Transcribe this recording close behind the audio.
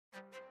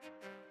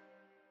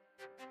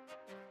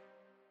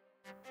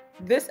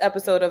This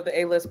episode of the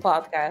A-List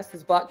podcast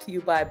is brought to you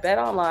by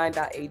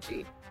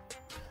betonline.ag.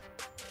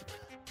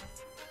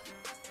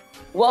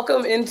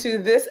 Welcome into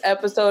this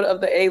episode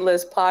of the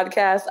A-List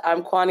podcast.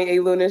 I'm Kwani A.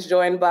 Lunis,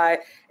 joined by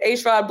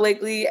Ashrod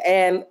Blakely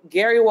and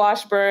Gary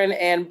Washburn,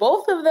 and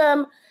both of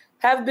them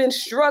have been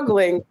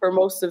struggling for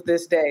most of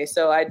this day.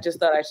 So I just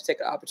thought I should take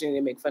an opportunity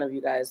to make fun of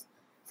you guys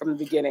from the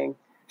beginning.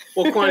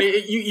 Well,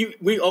 Kwani,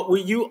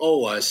 you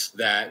owe us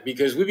that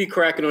because we be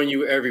cracking on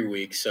you every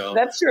week. So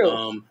that's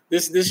true.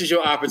 This is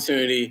your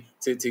opportunity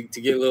to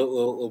get a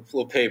little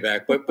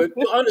payback. But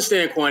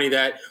understand, Kwani,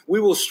 that we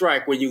will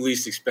strike when you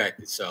least expect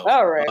it. So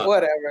all right,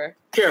 whatever.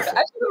 Careful.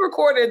 I should have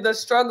recorded the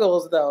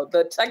struggles though,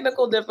 the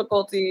technical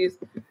difficulties.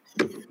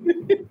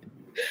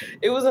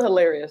 It was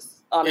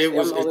hilarious. Honestly,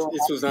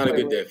 this was not a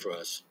good day for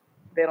us.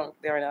 They're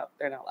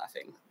not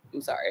laughing. I'm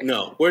sorry.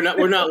 No, we're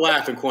not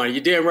laughing, Kwani.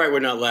 You're damn right we're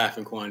not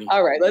laughing, Kwani.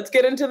 All right, let's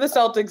get into the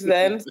Celtics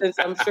then, since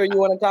I'm sure you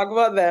want to talk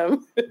about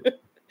them.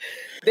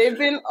 They've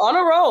been on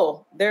a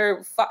roll. They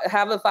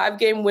have a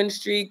 5-game win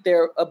streak.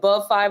 They're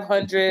above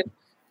 500.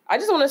 I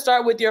just want to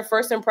start with your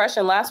first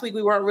impression. Last week,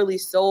 we weren't really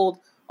sold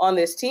on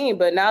this team,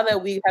 but now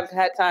that we have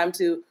had time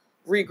to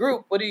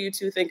regroup, what do you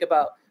two think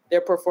about their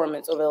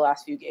performance over the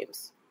last few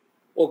games?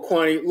 Well,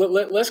 Kwani,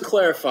 let's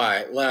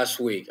clarify last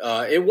week.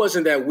 It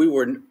wasn't that we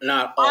were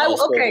not all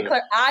sold.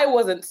 I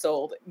wasn't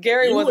sold.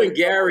 Gary wasn't. You and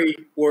Gary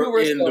were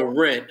in the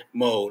rent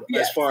mode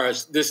as far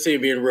as this team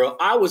being real.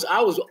 I was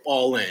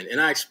all in, and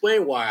I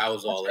explained why I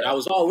was all in. I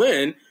was all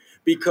in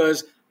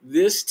because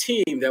this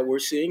team that we're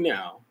seeing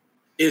now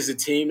is the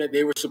team that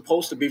they were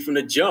supposed to be from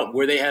the jump,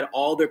 where they had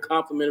all their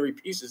complementary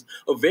pieces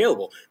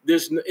available.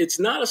 It's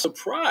not a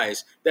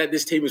surprise that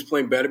this team is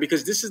playing better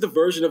because this is the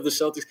version of the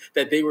Celtics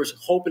that they were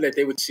hoping that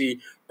they would see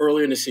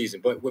earlier in the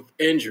season. But with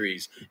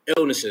injuries,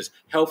 illnesses,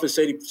 health and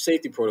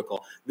safety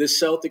protocol, the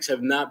Celtics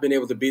have not been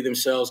able to be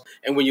themselves.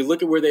 And when you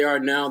look at where they are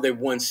now, they've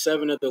won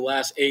 7 of the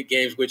last 8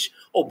 games, which,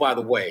 oh, by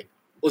the way,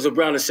 was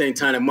around the same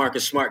time that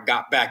Marcus Smart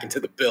got back into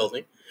the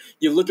building.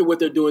 You look at what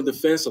they're doing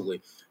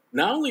defensively.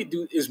 Not only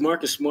is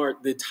Marcus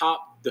Smart the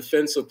top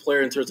defensive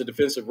player in terms of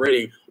defensive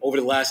rating over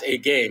the last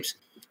 8 games,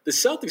 the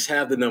Celtics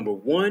have the number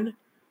 1,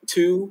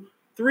 2,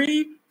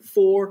 3,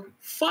 4,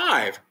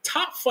 5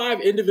 top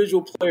 5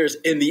 individual players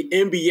in the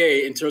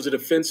NBA in terms of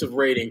defensive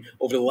rating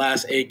over the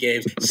last 8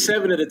 games,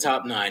 7 of the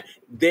top 9.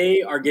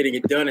 They are getting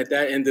it done at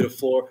that end of the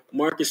floor.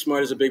 Marcus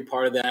Smart is a big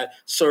part of that,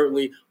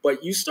 certainly.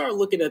 But you start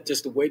looking at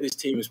just the way this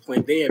team is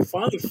playing. They have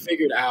finally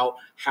figured out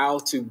how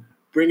to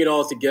bring it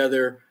all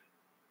together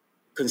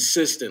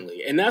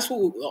consistently. And that's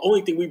the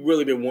only thing we've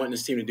really been wanting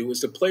this team to do is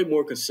to play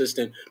more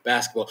consistent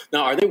basketball.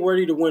 Now, are they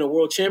ready to win a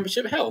world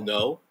championship? Hell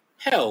no.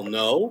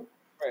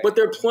 Right. But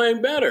they're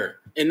playing better,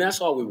 and that's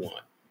all we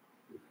want.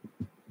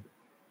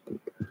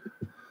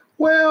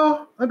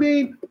 Well, I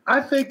mean,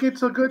 I think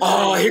it's a good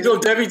Oh, here go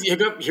Debbie.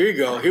 Here you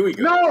go. Here we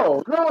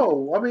go.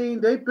 No. I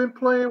mean, they've been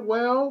playing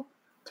well,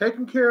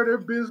 taking care of their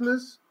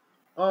business.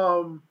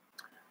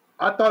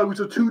 I thought it was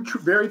 2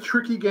 very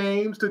tricky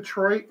games,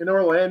 Detroit and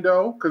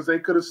Orlando, because they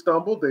could have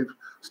stumbled. They've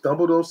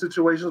stumbled those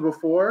situations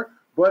before,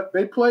 but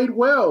they played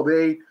well.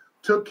 They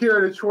took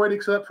care of Detroit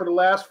except for the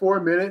last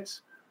 4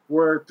 minutes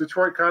where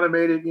Detroit kind of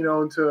made it,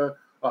 into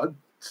a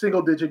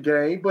single-digit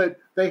game, but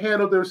they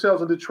handled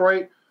themselves in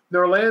Detroit. In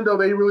Orlando,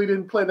 they really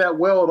didn't play that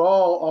well at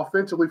all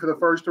offensively for the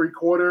first 3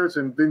 quarters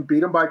and then beat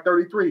them by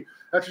 33.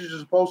 That's what you're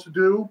supposed to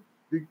do.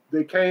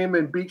 They came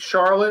and beat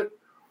Charlotte,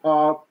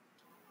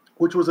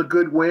 which was a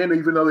good win,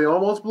 even though they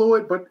almost blew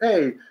it. But,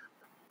 hey,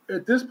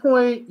 at this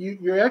point,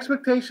 your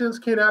expectations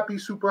cannot be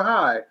super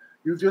high.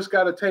 You've just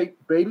got to take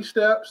baby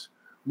steps,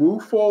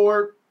 move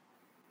forward,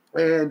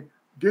 and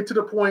get to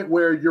the point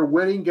where you're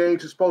winning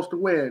games you're supposed to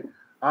win.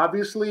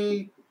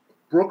 Obviously,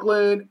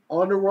 Brooklyn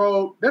on the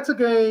road, that's a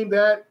game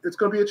that it's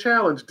going to be a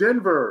challenge.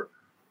 Denver,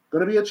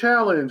 going to be a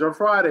challenge on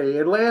Friday.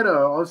 Atlanta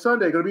on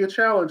Sunday, going to be a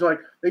challenge. Like,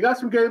 they got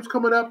some games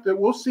coming up that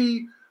we'll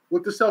see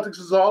what the Celtics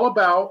is all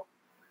about.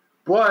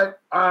 But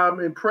I'm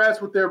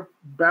impressed with their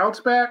bounce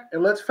back.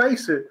 And let's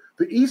face it,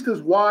 the East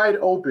is wide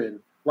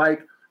open.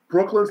 Like,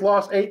 Brooklyn's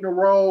lost 8 in a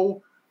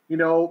row.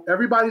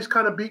 Everybody's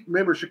kind of beat.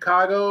 Remember,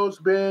 Chicago's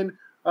been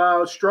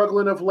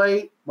struggling of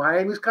late.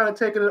 Miami's kind of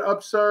taking an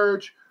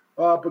upsurge.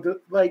 But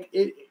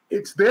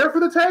it's there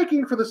for the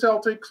taking for the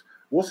Celtics.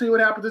 We'll see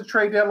what happens at the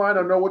trade deadline.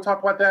 I know we'll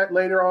talk about that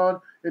later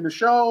on in the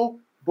show.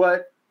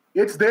 But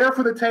it's there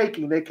for the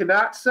taking. They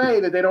cannot say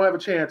that they don't have a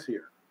chance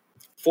here.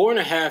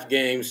 4.5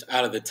 games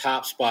out of the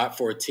top spot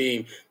for a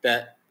team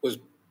that was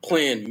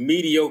playing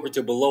mediocre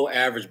to below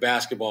average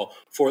basketball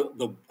for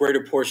the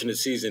greater portion of the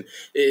season.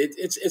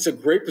 It's a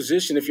great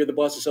position if you're the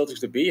Boston Celtics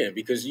to be in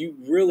because you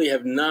really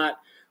have not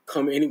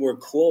come anywhere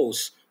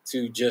close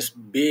to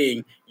just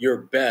being your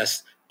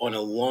best on a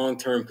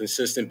long-term,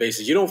 consistent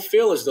basis. You don't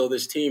feel as though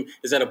this team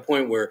is at a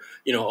point where,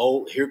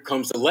 here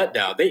comes the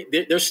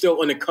letdown. They're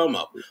still on the come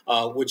up,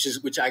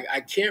 which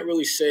I can't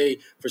really say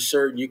for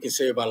certain you can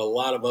say about a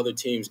lot of other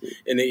teams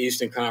in the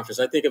Eastern Conference.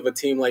 I think of a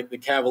team like the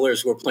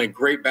Cavaliers, who are playing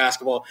great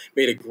basketball,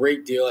 made a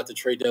great deal at the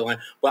trade deadline,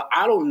 but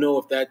I don't know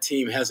if that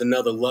team has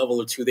another level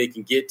or two they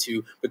can get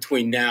to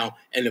between now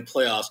and the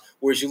playoffs.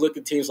 Whereas you look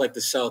at teams like the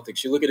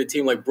Celtics, you look at a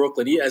team like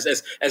Brooklyn,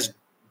 as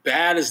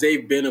bad as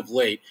they've been of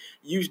late,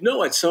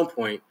 at some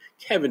point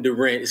Kevin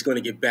Durant is going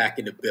to get back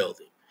in the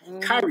building.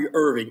 Kyrie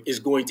Irving is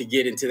going to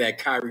get into that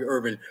Kyrie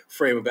Irving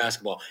frame of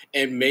basketball.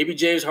 And maybe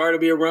James Harden will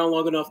be around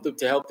long enough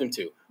to help them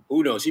too.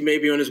 Who knows? He may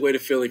be on his way to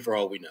Philly for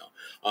all we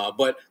know.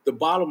 But the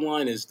bottom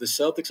line is the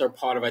Celtics are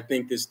part of, I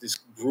think, this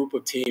group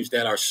of teams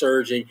that are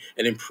surging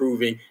and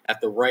improving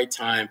at the right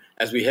time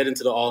as we head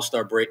into the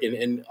All-Star break.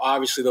 And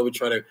obviously, they'll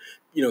try to,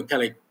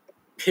 kind of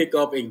pick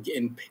up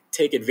and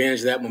take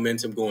advantage of that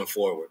momentum going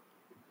forward.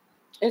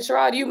 And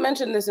Sherrod, you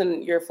mentioned this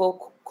in your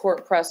full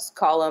court press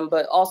column,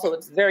 but also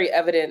it's very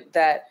evident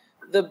that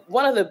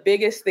one of the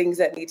biggest things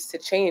that needs to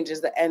change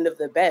is the end of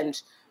the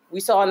bench. We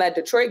saw in that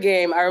Detroit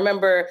game, I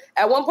remember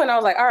at one point I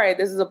was like, all right,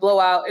 this is a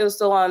blowout. It was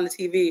still on the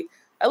TV.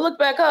 I looked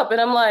back up and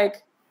I'm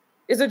like,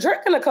 is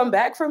Dirk going to come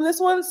back from this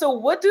one? So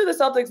what do the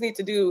Celtics need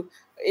to do,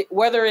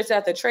 whether it's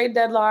at the trade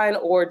deadline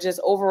or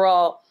just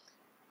overall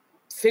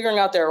figuring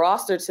out their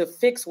roster to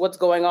fix what's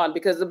going on?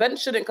 Because the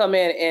bench shouldn't come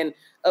in and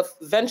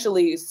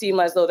eventually seem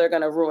as though they're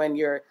going to ruin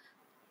your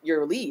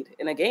lead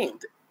in a game.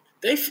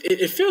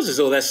 It feels as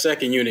though that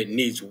second unit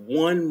needs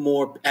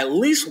at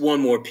least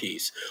one more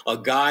piece, a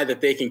guy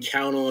that they can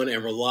count on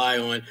and rely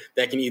on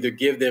that can either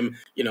give them,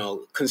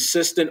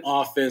 consistent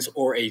offense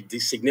or a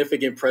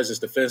significant presence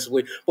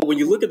defensively. But when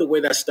you look at the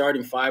way that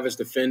starting five is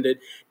defended,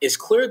 it's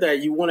clear that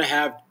you want to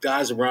have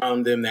guys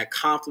around them that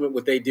complement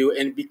what they do.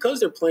 And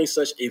because they're playing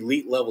such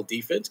elite level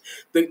defense,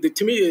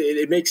 to me,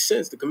 it makes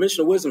sense. The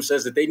conventional wisdom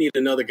says that they need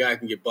another guy who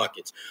can get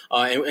buckets.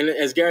 And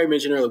as Gary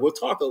mentioned earlier, we'll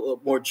talk a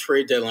little more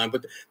trade deadline,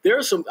 but there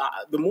are some.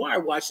 The more I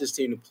watch this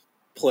team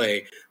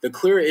play, the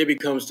clearer it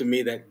becomes to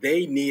me that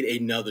they need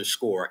another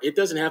scorer. It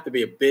doesn't have to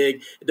be a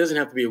big. It doesn't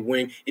have to be a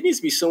wing. It needs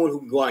to be someone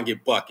who can go out and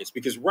get buckets.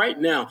 Because right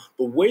now,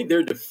 the way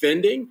they're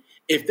defending,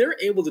 if they're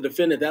able to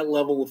defend at that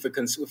level with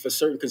a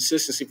certain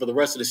consistency for the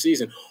rest of the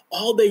season,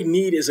 all they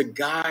need is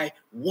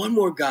one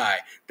more guy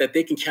that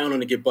they can count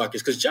on to get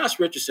buckets. Because Josh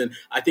Richardson,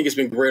 I think, has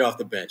been great off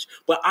the bench.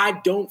 But I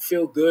don't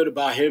feel good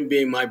about him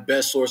being my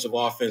best source of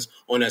offense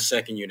on that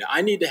second unit.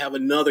 I need to have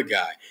another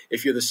guy,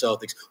 if you're the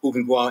Celtics, who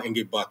can go out and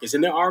get buckets.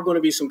 And there are going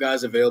to be some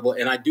guys available.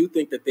 And I do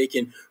think that they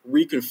can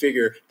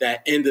reconfigure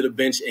that end of the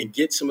bench and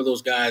get some of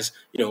those guys,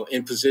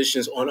 in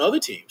positions on other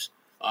teams.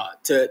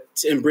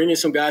 And bring in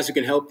some guys who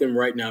can help them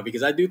right now,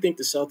 because I do think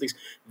the Celtics,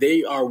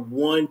 they are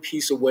one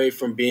piece away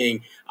from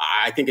being,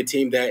 I think, a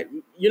team that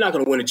you're not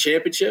going to win a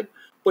championship,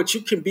 but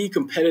you can be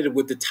competitive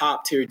with the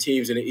top tier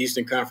teams in the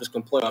Eastern Conference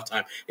come playoff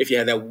time if you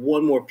have that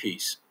one more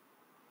piece.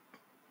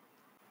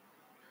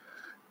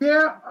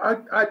 Yeah,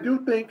 I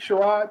do think,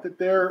 Sherrod, that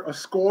they're a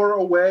score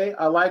away.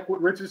 I like what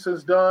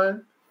Richardson's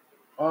done.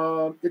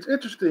 It's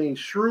interesting.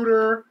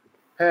 Schroeder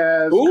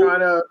has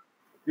kind of,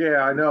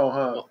 yeah, I know,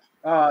 huh?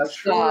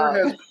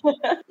 Schroeder has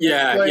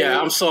played,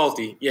 I'm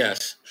salty.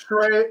 Yes,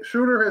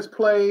 Schroeder has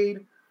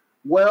played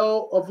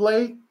well of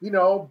late.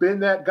 Been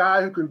that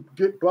guy who can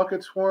get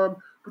buckets for him.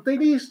 But they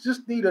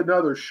just need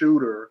another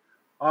shooter.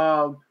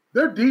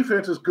 Their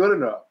defense is good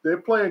enough. They're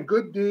playing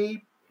good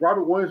D.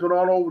 Robert Williams went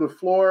all over the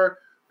floor,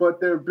 but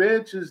their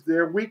bench is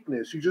their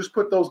weakness. You just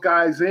put those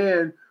guys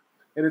in,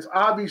 and it's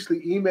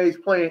obviously Ime's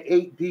playing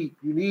 8 deep.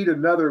 You need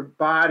another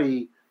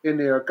body in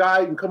there, a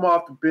guy who can come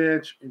off the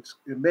bench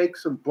and make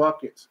some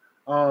buckets.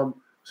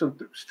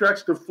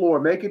 Stretch the floor,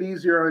 make it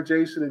easier on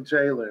Jason and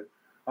Jalen.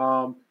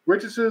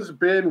 Richardson's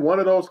been one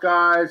of those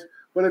guys,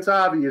 but it's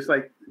obvious,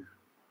 like,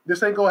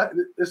 this ain't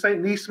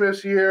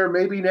Neesmith's year.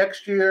 Maybe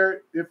next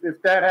year,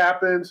 if that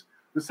happens.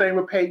 The same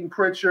with Peyton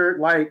Pritchard.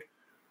 Like,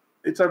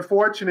 it's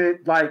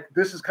unfortunate. Like,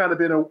 this has kind of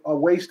been a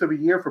waste of a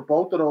year for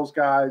both of those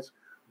guys,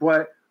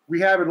 but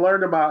we haven't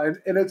learned about it.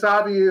 And it's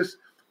obvious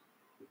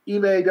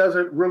Ime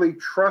doesn't really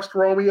trust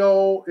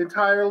Romeo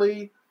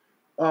entirely.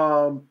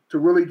 To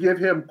really give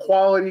him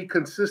quality,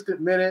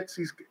 consistent minutes.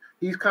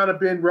 He's kind of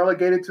been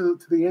relegated to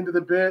the end of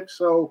the bench.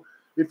 So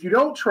if you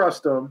don't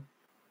trust him,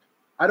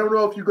 I don't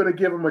know if you're going to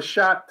give him a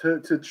shot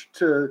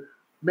to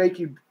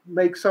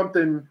make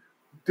something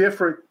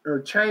different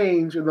or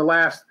change in the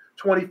last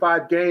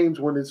 25 games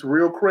when it's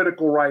real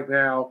critical right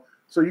now.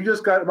 So you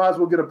just might as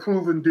well get a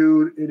proven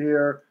dude in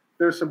here.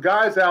 There's some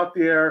guys out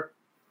there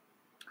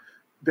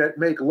that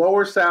make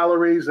lower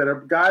salaries,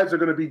 guys are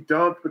going to be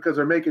dumped because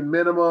they're making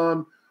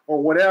minimum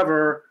or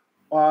whatever,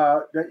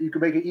 that you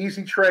can make an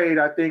easy trade,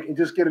 I think, and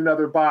just get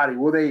another body.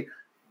 Will they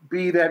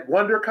be that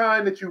wonder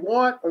kind that you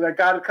want, or that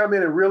guy to come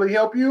in and really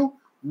help you?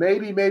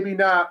 Maybe, maybe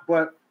not,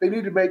 but they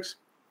need to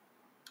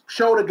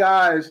show the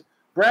guys,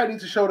 Brad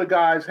needs to show the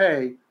guys,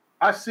 hey,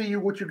 I see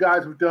what you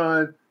guys have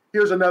done.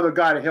 Here's another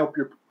guy to help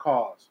your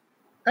cause.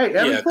 Hey,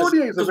 Evan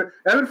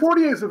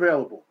Fournier is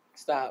available.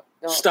 Stop.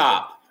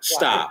 Stop.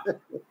 Stop.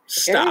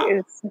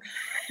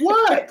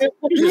 What?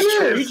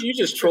 You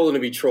just trolling to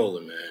be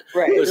trolling, man.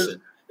 Right.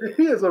 Listen.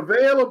 He is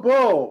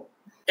available.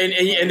 And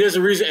there's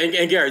a reason,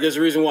 and Gary, there's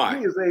a reason why.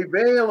 He is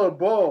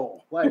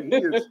available. Like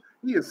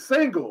he is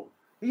single.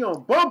 He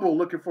on Bumble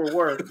looking for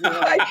work.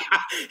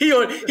 You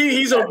know?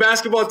 He's on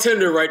basketball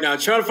Tinder right now,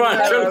 trying to find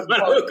a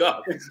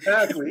hookup.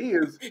 Exactly.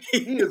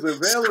 He is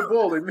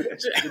available.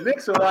 The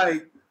Knicks are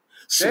like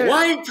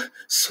swipe.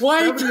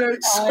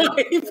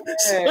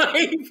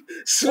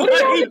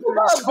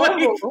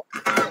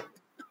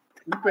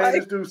 You paying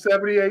this dude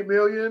 $78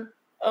 million?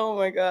 Oh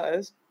my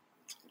gosh.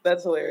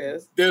 That's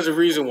hilarious. There's a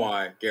reason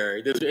why,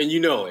 Gary, and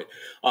you know it.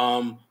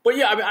 But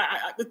yeah, I mean,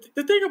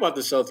 the thing about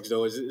the Celtics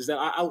though is that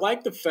I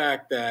like the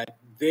fact that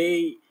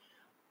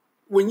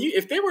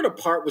if they were to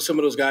part with some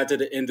of those guys at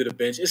the end of the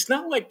bench, it's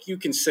not like you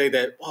can say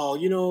that,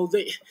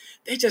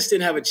 they just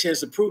didn't have a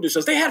chance to prove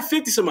themselves. They had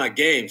 50 some odd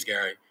games,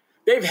 Gary.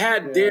 They've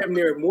had damn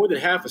near more than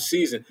half a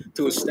season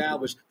to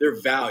establish their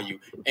value.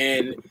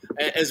 And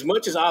as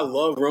much as I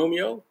love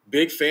Romeo,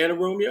 big fan of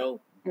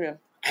Romeo,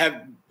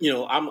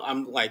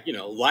 I'm like,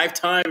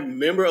 lifetime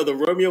member of the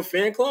Romeo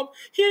fan club,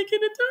 he ain't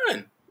getting it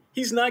done.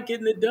 He's not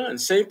getting it done.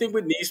 Same thing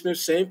with Neesmith,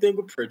 same thing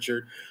with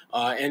Pritchard.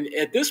 And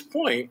at this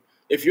point,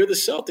 if you're the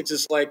Celtics,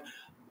 it's like,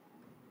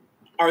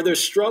 are there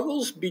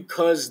struggles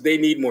because they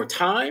need more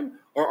time,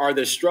 or are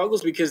there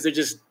struggles because they're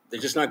just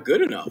not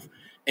good enough?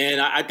 And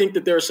I think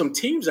that there are some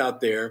teams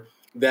out there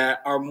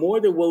that are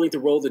more than willing to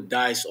roll the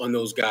dice on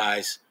those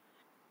guys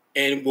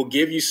and will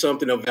give you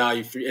something of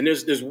value for you. And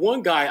there's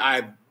one guy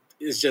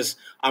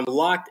I'm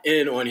locked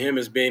in on him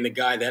as being the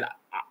guy that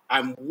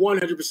I'm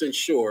 100%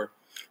 sure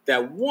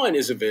that one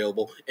is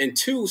available, and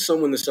two,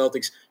 someone the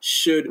Celtics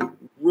should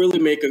really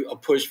make a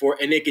push for,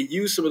 and they could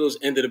use some of those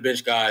end of the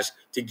bench guys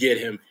to get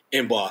him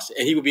in Boston,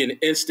 and he would be an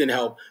instant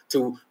help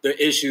to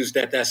the issues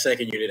that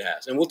second unit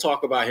has. And we'll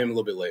talk about him a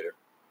little bit later.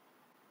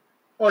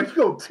 Oh, you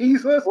gonna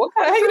tease us? What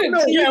kind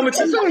of Yeah, I'm gonna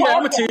tease you.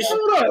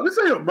 Hold on, this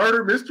ain't a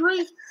murder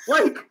mystery.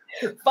 Like,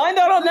 find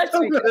out on next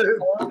week.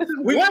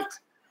 What?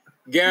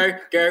 Gary,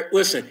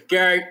 listen,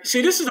 Gary.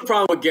 See, this is the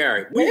problem with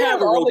Gary. We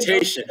have a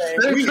rotation.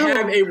 We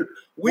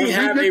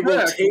have a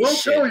rotation.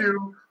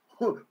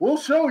 We'll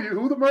show you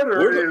who the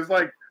murderer is.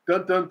 Like,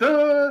 dun dun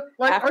dun.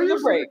 Like, after the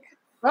break.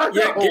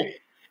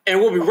 And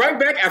we'll be right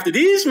back after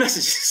these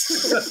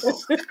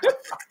messages.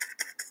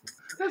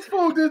 This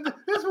fool did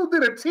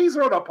a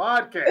teaser on a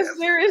podcast.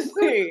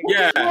 Seriously.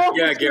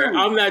 Yeah, Gary.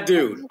 I'm that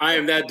dude. I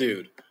am that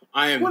dude.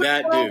 What's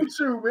wrong with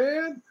you,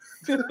 man?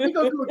 He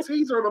gonna do a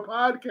teaser on a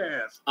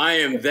podcast. I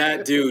am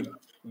that dude,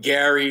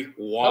 Gary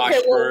Washburn.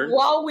 Okay, well,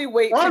 while we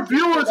wait, our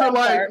viewers are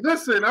like,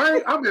 listen,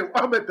 I'm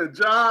at the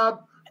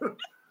job.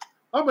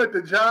 I'm at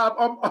the job.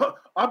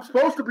 I'm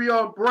supposed to be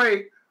on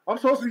break. I'm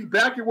supposed to be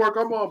back at work.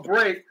 I'm on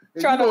break.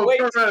 And trying to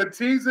turn around and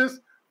tease us.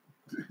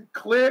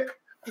 Click.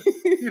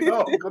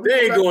 They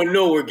ain't going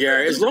nowhere,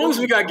 Gary. As long as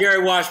we got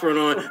Gary Washburn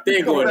on, they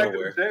ain't going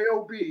nowhere.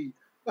 J-O-B.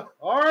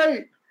 All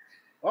right.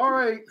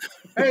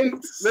 Hey,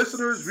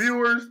 listeners,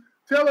 viewers,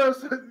 tell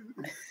us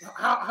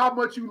how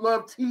much you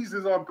love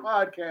teases on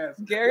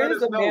podcasts. Gary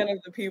is a man of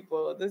the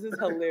people. This is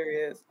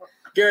hilarious.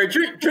 Gary,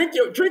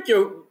 drink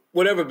your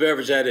whatever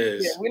beverage that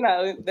is.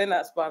 Yeah, they're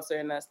not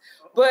sponsoring us.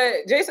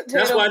 But Jason Tatum.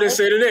 That's why I didn't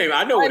say the name.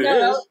 I know what it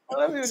is. I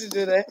love you to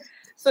do that.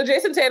 So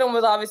Jason Tatum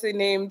was obviously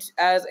named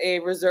as a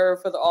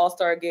reserve for the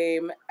All-Star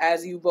game.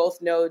 As you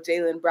both know,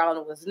 Jaylen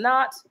Brown was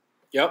not.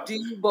 Yep. Do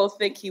you both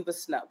think he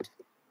was snubbed?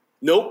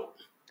 Nope.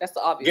 That's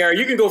the obvious. Gary,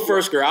 you can go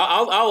first, girl.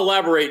 I'll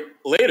elaborate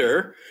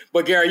later,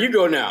 but Gary, you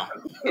go now.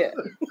 Yeah.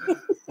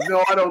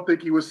 No, I don't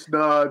think he was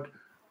snubbed.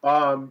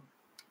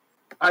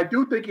 I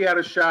do think he had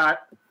a shot.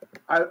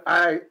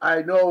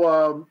 I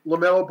know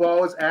LaMelo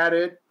Ball is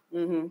added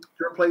to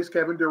replace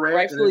Kevin Durant.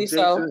 Rightfully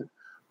so.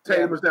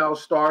 Tatum is now a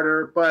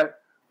starter, but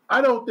I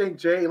don't think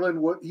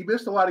Jaylen he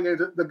missed a lot of games.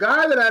 The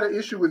guy that had an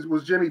issue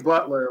was Jimmy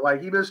Butler. Like,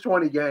 he missed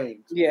 20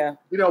 games. Yeah.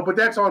 But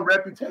that's on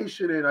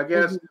reputation, and I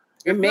guess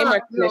name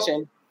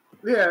recognition.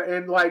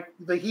 And like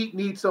the Heat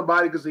need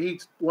somebody because the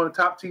Heat's one of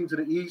the top teams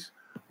in the East.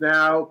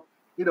 Now,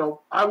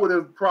 I would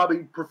have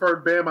probably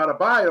preferred Bam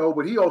Adebayo,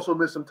 but he also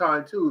missed some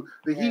time too.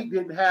 The Heat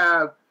didn't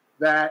have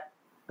that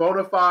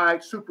bona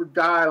fide super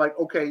guy. Like,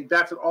 okay,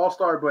 that's an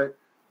all-star, but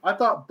I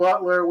thought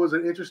Butler was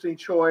an interesting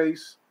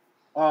choice.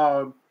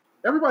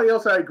 Everybody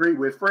else I agree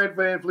with. Fred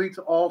VanVleet's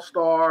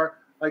all-star.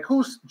 Like,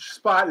 whose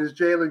spot is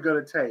Jaylen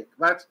going to take?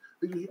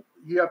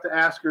 You have to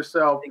ask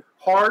yourself.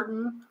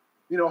 Harden.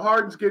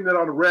 Harden's getting it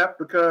on the rep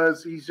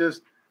because he's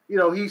just,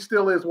 he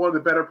still is one of the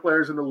better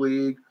players in the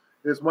league.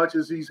 As much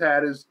as he's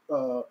had his,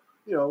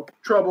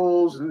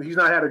 troubles and he's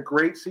not had a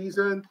great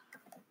season.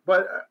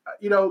 But,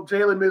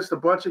 Jaylen missed a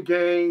bunch of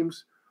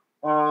games.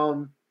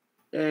 I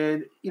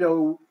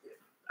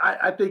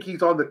think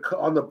he's on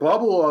the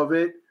bubble of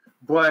it.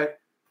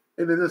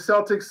 And then the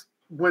Celtics,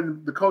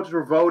 when the coaches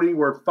were voting,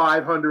 were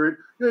 500.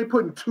 They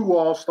putting 2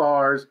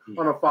 all-stars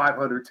on a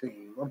 500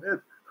 team. I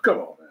mean, come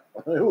on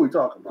now. Who are we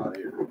talking about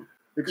here?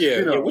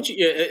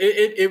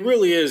 It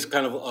really is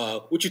kind of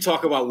what you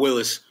talk about,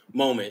 Willis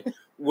moment.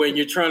 when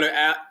you're trying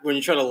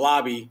to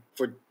lobby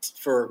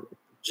for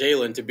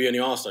Jalen to be on the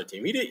All-Star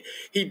team.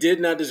 He did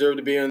not deserve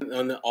to be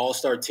on the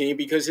All-Star team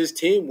because his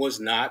team was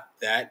not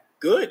that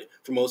good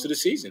for most of the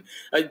season.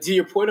 To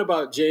your point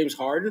about James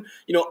Harden,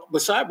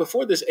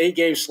 before this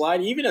 8-game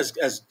slide, even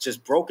as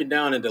just broken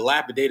down and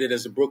dilapidated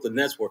as the Brooklyn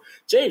Nets were,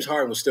 James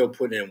Harden was still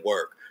putting in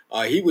work.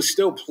 He was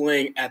still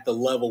playing at the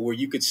level where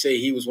you could say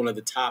he was one of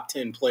the top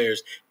 10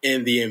 players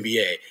in the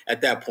NBA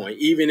at that point,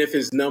 even if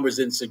his numbers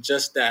didn't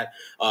suggest that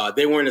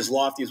they weren't as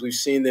lofty as we've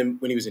seen them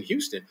when he was in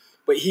Houston.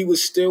 But he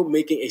was still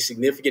making a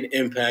significant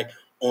impact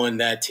on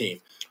that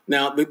team.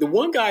 Now, the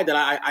one guy that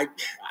I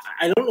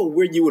don't know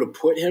where you would have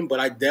put him, but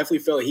I definitely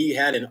felt he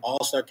had an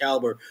all-star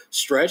caliber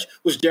stretch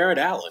was Jared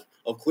Allen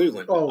of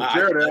Cleveland. Oh,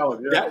 Jared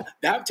Allen, yeah.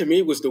 That to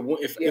me was the one.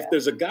 If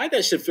there's a guy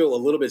that should feel a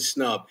little bit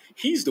snubbed,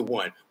 he's the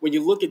one. When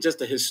you look at just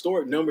the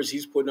historic numbers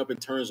he's putting up in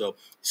terms of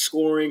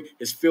scoring,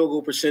 his field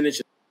goal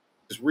percentage,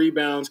 his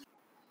rebounds.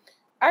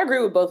 I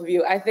agree with both of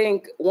you. I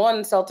think,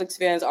 Celtics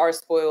fans are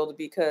spoiled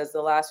because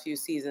the last few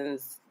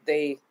seasons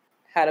they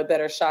had a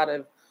better shot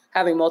of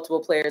having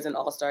multiple players in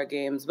all-star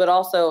games. But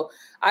also,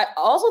 I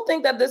also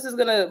think that this is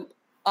going to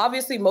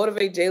obviously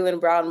motivate Jaylen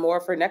Brown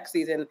more for next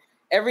season.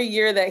 Every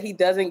year that he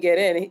doesn't get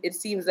in, it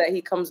seems that he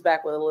comes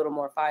back with a little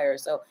more fire.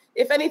 So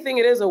if anything,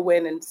 it is a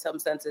win in some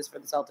senses for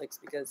the Celtics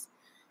because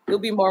he'll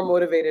be more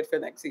motivated for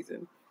next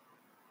season.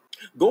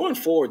 Going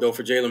forward, though,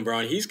 for Jaylen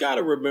Brown, he's got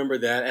to remember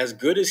that as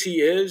good as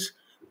he is,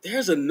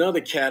 there's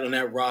another cat on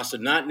that roster,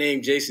 not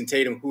named Jason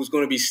Tatum, who's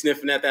going to be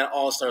sniffing at that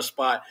all-star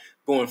spot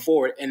going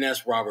forward, and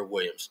that's Robert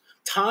Williams.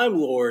 Time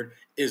Lord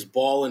is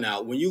balling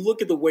out. When you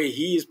look at the way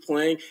he is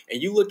playing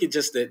and you look at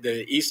just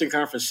the Eastern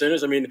Conference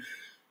centers, I mean,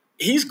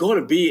 he's going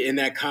to be in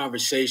that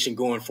conversation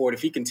going forward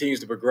if he continues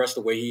to progress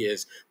the way he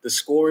is. The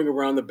scoring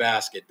around the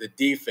basket, the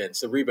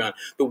defense, the rebound.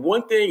 The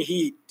one thing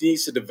he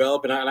needs to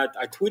develop, and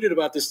I tweeted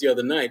about this the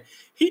other night,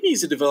 he needs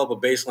to develop a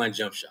baseline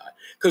jump shot.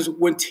 Because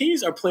when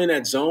teams are playing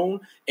that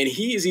zone and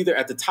he is either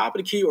at the top of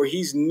the key or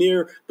he's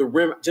near the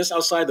rim just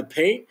outside the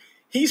paint,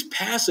 he's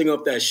passing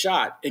up that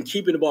shot and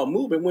keeping the ball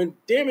moving when,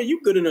 damn it, you're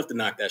good enough to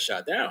knock that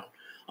shot down.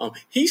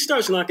 He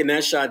starts knocking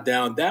that shot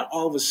down. That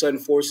all of a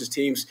sudden forces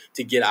teams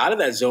to get out of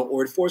that zone,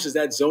 or it forces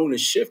that zone to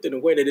shift in a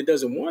way that it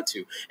doesn't want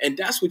to. And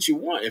that's what you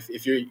want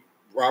if you're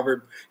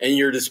Robert and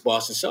you're this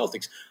Boston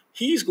Celtics.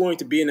 He's going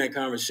to be in that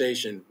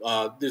conversation.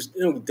 There's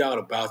no doubt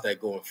about that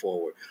going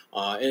forward.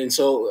 And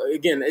so,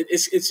 again,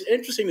 it's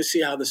interesting to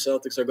see how the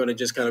Celtics are going to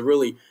just kind of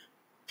really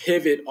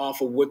pivot off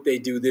of what they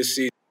do this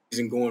season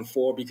going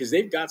forward, because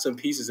they've got some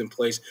pieces in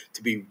place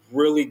to be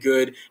really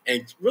good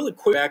and really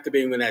quick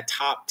activating in that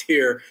top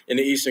tier in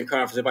the Eastern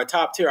Conference. And by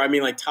top tier, I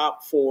mean like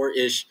top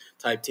 4-ish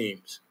type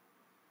teams.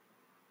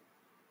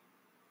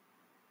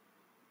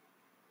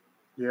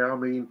 Yeah, I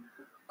mean,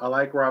 I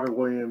like Robert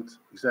Williams.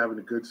 He's having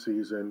a good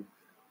season.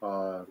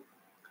 I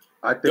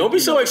think don't be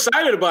so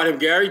excited about him,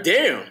 Gary.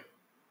 Damn.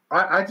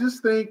 I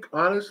just think,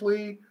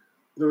 honestly,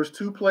 there was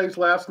 2 plays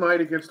last night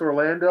against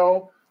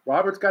Orlando.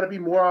 Robert's got to be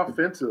more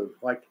offensive.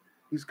 Like,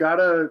 he's got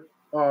to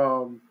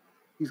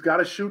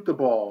shoot the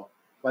ball.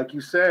 Like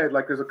you said,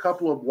 like there's a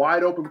couple of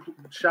wide open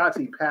shots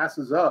he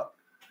passes up.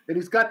 And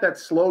he's got that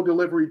slow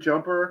delivery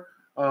jumper.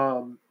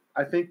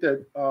 I think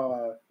that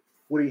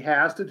what he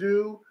has to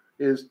do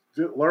is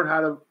to learn how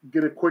to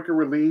get a quicker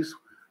release,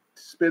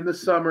 spend the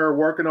summer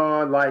working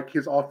on like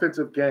his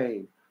offensive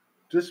game.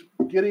 Just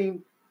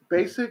getting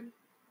basic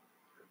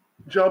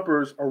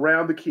jumpers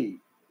around the key.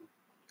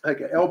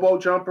 Like an elbow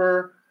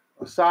jumper,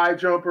 a side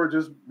jumper,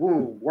 just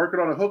boom, working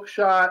on a hook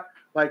shot.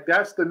 Like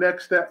that's the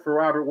next step for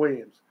Robert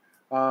Williams.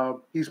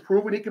 He's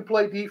proven he can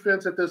play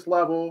defense at this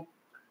level.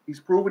 He's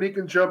proven he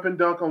can jump and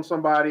dunk on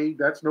somebody.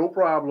 That's no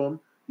problem.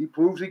 He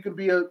proves he can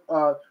be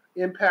a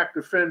impact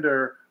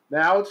defender.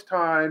 Now it's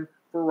time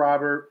for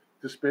Robert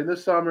to spend the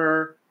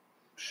summer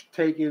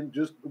taking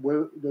just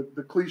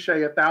the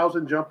cliche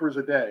 1,000 jumpers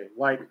a day,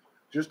 like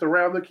just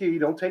around the key.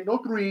 Don't take no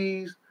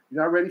threes.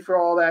 You're not ready for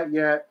all that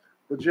yet,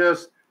 but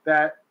just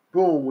that.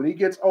 Boom, when he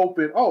gets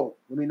open,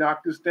 let me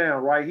knock this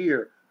down right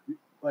here.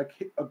 Like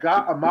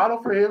a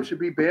model for him should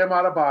be Bam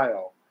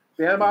Adebayo.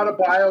 Bam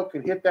Adebayo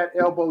can hit that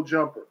elbow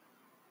jumper,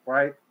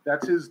 right?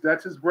 That's his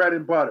bread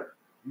and butter.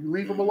 You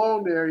leave him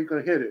alone there, he's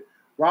going to hit it.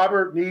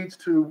 Robert needs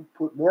to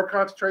put more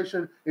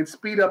concentration and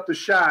speed up the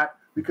shot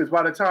because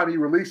by the time he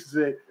releases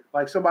it,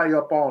 like somebody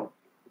up on him.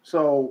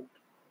 So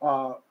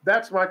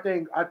that's my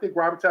thing. I think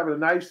Robert's having a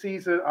nice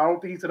season. I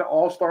don't think he's at an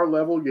all-star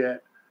level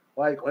yet.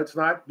 Like, let's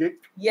not get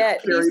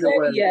carried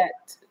away.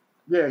 Yet.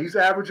 Yeah, he's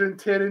averaging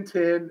 10 and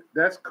 10.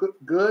 That's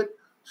good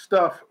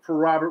stuff for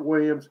Robert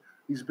Williams.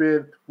 He's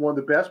been one of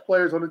the best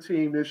players on the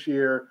team this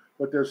year,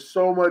 but there's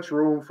so much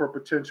room for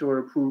potential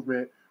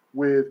improvement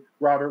with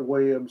Robert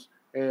Williams.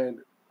 And,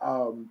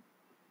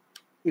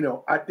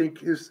 I think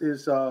his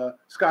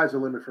sky's the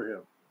limit for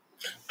him.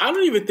 I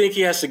don't even think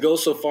he has to go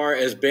so far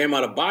as Bam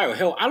Adebayo.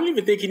 Hell, I don't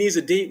even think he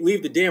needs to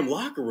leave the damn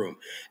locker room.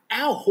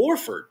 Al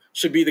Horford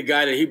should be the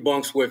guy that he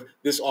bunks with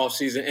this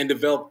offseason and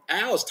develop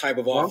Al's type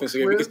of offense.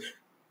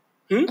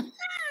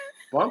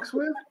 Bunks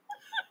with?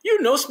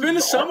 Spend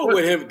the summer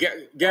with him,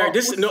 Gary. Gary,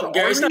 it's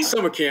not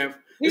summer camp.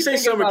 This ain't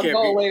summer camp.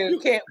 Go away to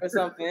camp or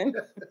something.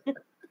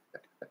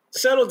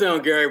 Settle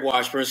down, Gary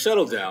Washburn.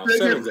 Settle down. They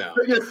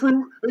get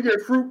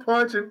fruit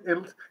punch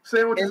and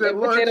sandwiches at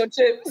lunch. Potato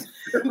chips.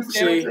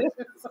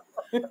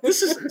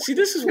 This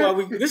is why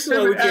we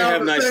can't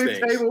have nice things.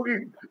 Table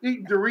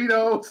eating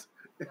Doritos.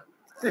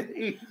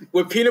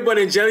 With peanut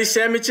butter and jelly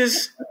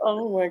sandwiches.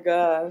 Oh my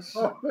gosh.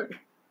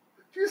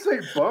 Did you say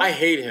bunk? I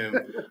hate him.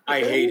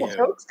 I hate him.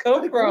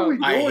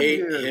 I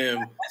hate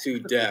him to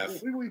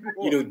death.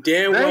 You know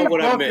damn well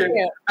what I meant.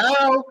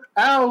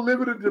 Al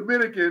living in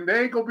Dominican.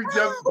 They ain't gonna be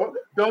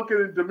dunking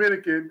in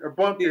Dominican or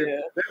bunking. Yeah.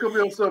 They're gonna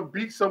be on some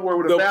beach somewhere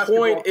with a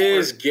basketball. The point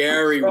is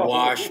Gary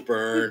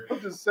Washburn. I'm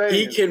just saying.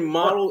 He can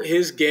model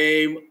his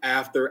game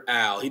after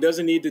Al. He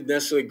doesn't need to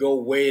necessarily go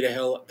way the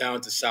hell down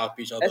to South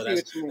Beach, although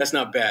that's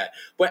not bad.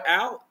 But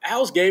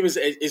Al's game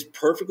is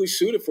perfectly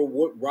suited for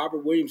what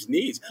Robert Williams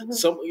needs.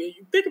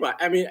 Mm-hmm. Think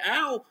about it. I mean,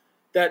 Al,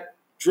 that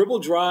dribble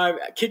drive,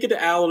 kick it to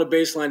Al on the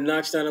baseline,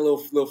 knocks down a little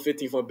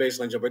 15-foot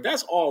baseline jumper.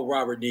 That's all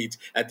Robert needs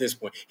at this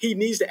point. He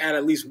needs to add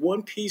at least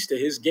one piece to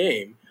his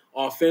game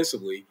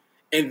offensively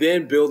and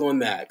then build on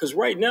that. Because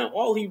right now,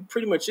 all he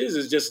pretty much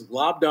is just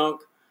lob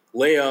dunk,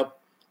 layup,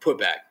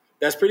 putback.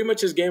 That's pretty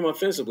much his game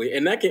offensively,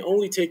 and that can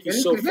only take you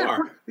so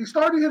far. He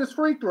started to hit his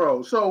free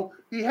throws, so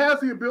he has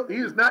the ability.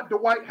 He is not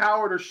Dwight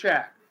Howard or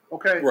Shaq,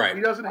 okay? Right.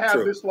 He doesn't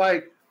have this,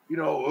 like,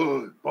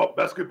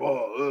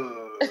 basketball,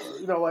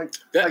 like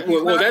that.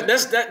 Like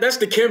that's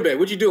the Kimbe.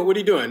 What you doing? What are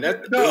you doing?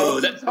 Like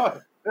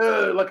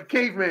a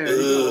caveman. That's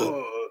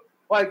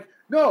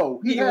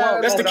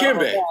the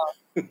Kimbe.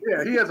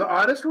 Yeah, he has an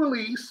honest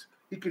release.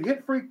 He can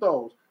hit free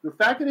throws. The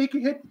fact that he can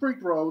hit free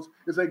throws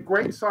is a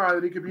great sign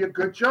that he could be a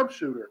good jump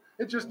shooter.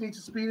 It just needs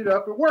to speed it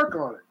up and work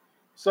on it.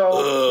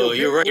 So,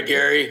 you're right,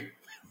 Gary.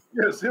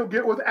 Yes, he'll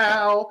get with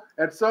Al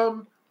at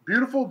some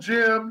beautiful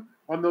gym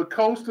on the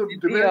coast of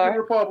Dominican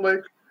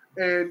Republic.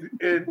 And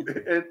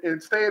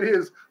stay at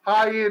his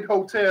high-end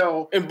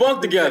hotel and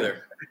bunk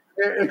together.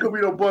 It could be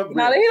no bunk.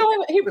 Now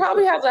he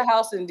probably has a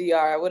house in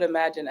DR. I would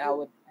imagine Al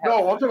would.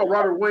 No, I'm talking about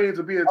Robert Williams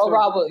would be in some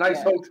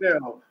nice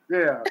hotel.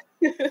 Yeah.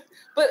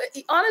 But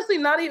honestly,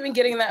 not even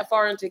getting that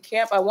far into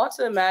camp, I want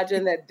to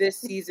imagine that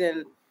this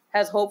season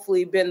has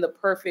hopefully been the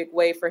perfect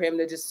way for him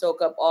to just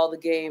soak up all the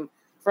game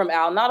from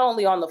Al, not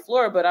only on the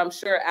floor, but I'm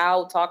sure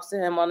Al talks to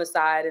him on the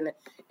side and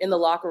in the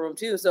locker room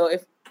too. So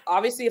if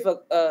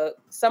a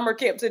summer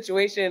camp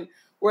situation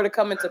were to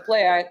come into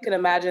play, I can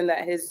imagine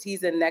that his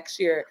season next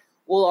year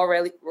will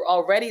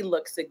already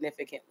look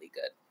significantly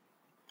good.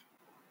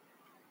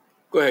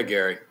 Go ahead,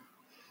 Gary.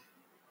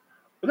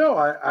 No,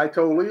 I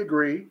totally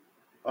agree.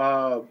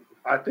 I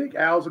think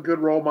Al's a good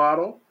role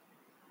model,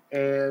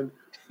 and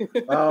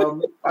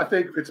I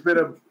think it's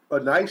been a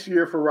nice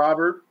year for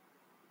Robert.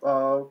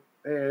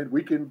 And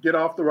we can get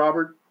off the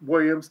Robert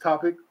Williams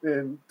topic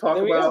and talk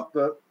about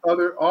the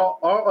all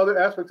other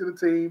aspects of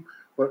the team.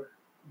 But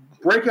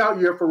breakout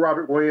year for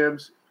Robert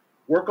Williams.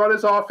 Work on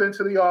his offense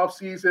in the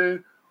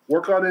offseason.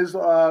 Work on his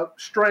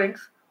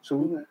strength.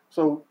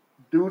 So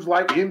dudes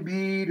like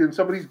Embiid and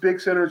some of these big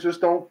centers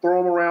just don't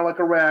throw him around like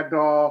a rag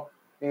doll.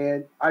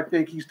 And I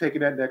think he's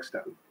taking that next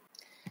step.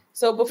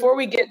 So before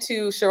we get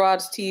to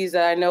Sherrod's tease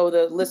that I know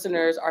the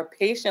listeners are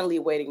patiently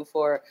waiting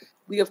for,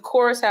 we, of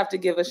course, have to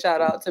give a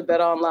shout out to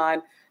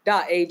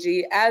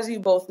betonline.ag. As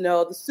you both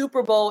know, the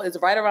Super Bowl is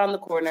right around the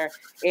corner,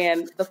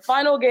 and the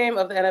final game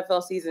of the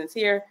NFL season is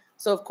here.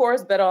 So, of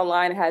course,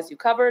 BetOnline has you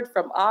covered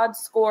from odds,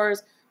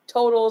 scores,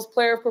 totals,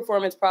 player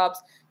performance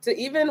props, to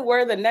even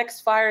where the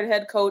next fired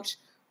head coach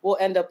will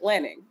end up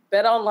landing.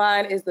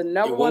 BetOnline is the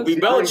number one.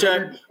 It won't be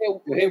Belichick.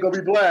 It ain't going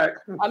to be black.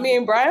 I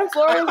mean, Brian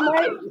Flores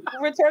might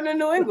return to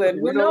New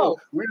England. We know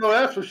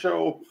that's for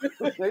sure.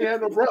 They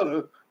had no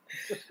brother.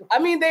 I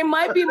mean, they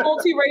might be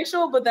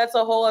multiracial, but that's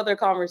a whole other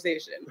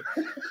conversation.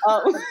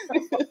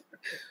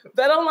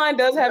 BetOnline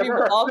does have you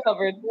all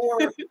covered.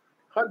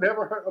 I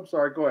never heard. I'm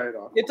sorry. Go ahead.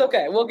 It's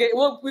okay.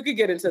 We could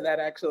get into that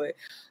actually,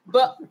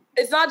 but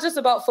it's not just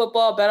about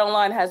football.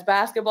 BetOnline has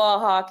basketball,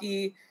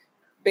 hockey,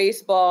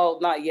 baseball,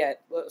 not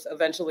yet,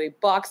 eventually,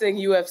 boxing,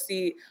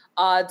 UFC,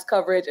 odds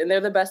coverage, and they're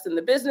the best in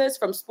the business,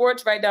 from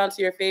sports right down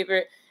to your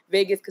favorite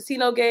Vegas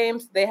casino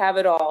games. They have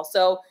it all.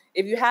 So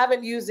if you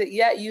haven't used it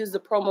yet, use the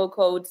promo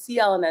code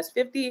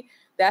CLNS50.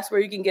 That's where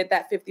you can get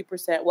that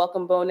 50%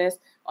 welcome bonus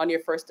on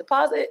your first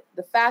deposit.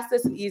 The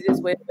fastest and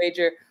easiest way to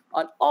wager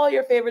on all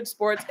your favorite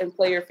sports and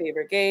play your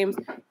favorite games.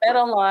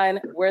 BetOnline,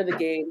 where the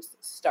games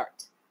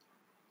start.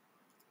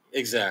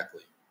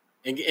 Exactly.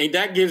 And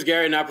that gives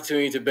Gary an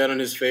opportunity to bet on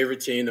his favorite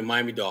team, the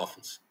Miami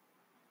Dolphins.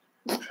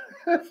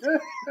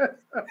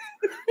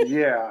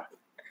 Yeah.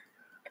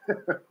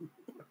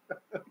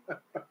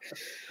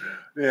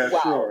 Yeah,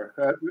 wow. Sure.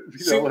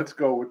 Let's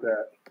go with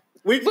that.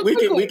 We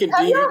can.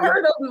 Have you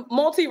heard of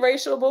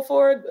multiracial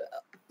before?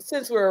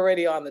 Since we're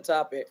already on the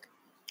topic,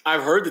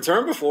 I've heard the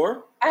term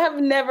before. I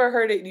have never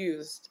heard it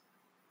used.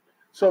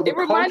 So it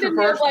reminded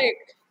me of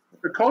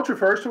the coach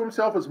refers to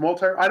himself as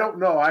multi. I don't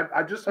know.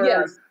 I just heard.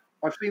 Yes.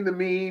 I've seen the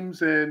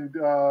memes and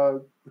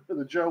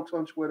the jokes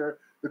on Twitter.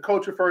 the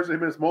coach refers to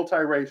him as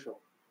multiracial.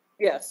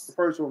 Yes.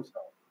 Refers to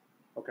himself.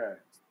 Okay.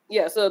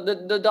 Yeah, so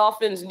the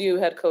Dolphins' new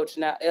head coach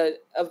now,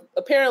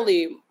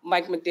 apparently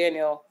Mike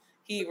McDaniel,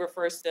 he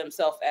refers to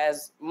himself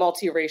as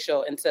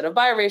multiracial instead of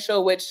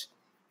biracial, which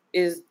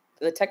is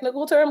the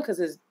technical term because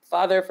his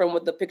father, from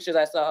what the pictures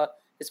I saw,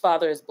 his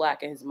father is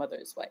black and his mother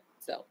is white.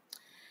 So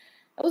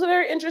that was a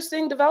very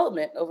interesting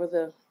development over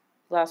the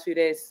last few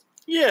days.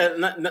 Yeah,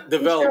 not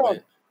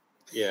development.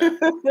 Yeah.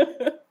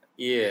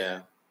 Yeah.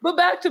 But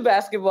back to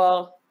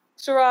basketball.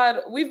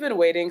 Sherrod, we've been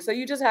waiting, so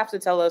you just have to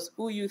tell us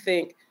who you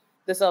think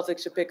the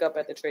Celtics should pick up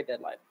at the trade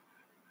deadline.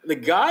 The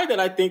guy that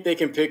I think they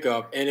can pick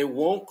up, and it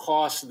won't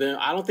cost them,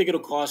 I don't think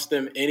it'll cost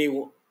them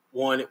anyone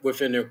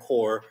within their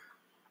core,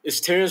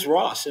 is Terrence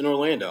Ross in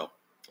Orlando.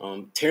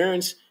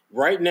 Terrence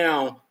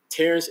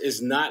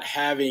is not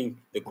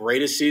having the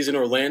greatest season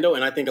in Orlando,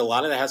 and I think a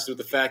lot of that has to do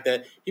with the fact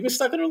that he's been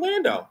stuck in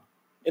Orlando,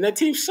 and that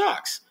team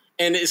sucks.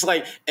 And it's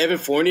like Evan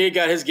Fournier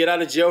got his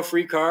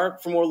get-out-of-jail-free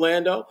card from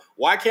Orlando.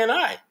 Why can't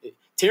I?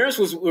 Terrence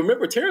was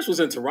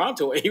in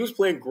Toronto, and he was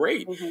playing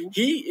great. Mm-hmm.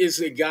 He is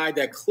a guy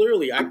that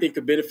clearly I think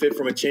could benefit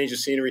from a change of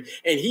scenery,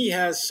 and he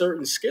has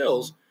certain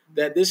skills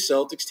that this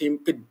Celtics team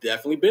could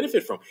definitely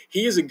benefit from.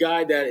 He is a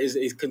guy that is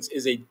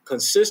a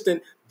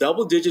consistent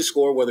double-digit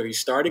scorer, whether he's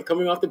starting,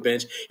 coming off the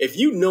bench. If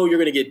you know you're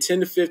going to get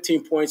 10 to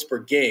 15 points per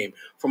game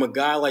from a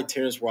guy like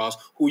Terrence Ross,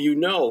 who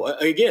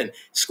again,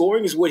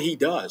 scoring is what he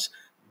does.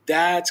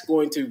 That's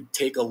going to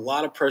take a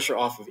lot of pressure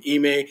off of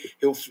Ime.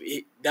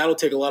 That'll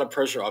take a lot of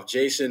pressure off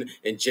Jason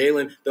and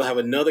Jalen. They'll have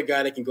another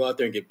guy that can go out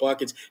there and get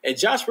buckets. And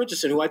Josh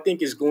Richardson, who I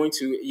think is going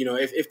to,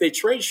 if they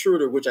trade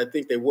Schroeder, which I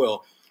think they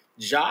will,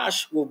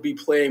 Josh will be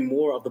playing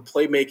more of the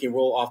playmaking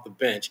role off the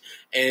bench.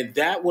 And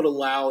that would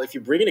allow, if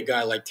you bring in a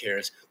guy like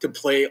Terrence, to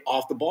play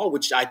off the ball,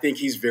 which I think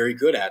he's very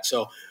good at.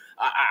 So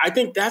I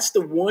think that's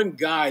the one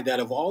guy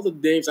that of all the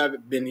names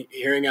I've been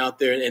hearing out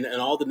there and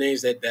all the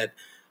names that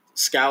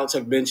scouts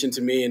have mentioned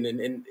to me,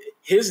 and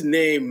his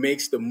name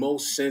makes the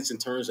most sense in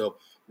terms of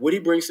what he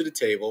brings to the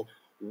table.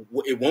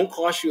 It won't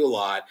cost you a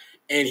lot,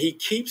 and he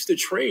keeps the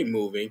train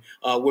moving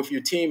with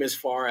your team as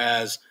far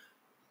as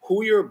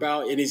who you're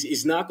about, and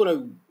he's not going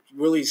to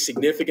really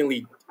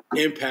significantly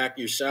impact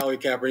your salary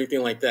cap or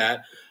anything like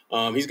that.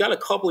 He's got a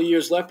couple of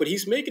years left, but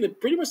he's making it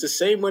pretty much the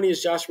same money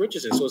as Josh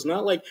Richardson, so it's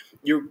not like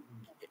you've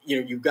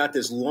got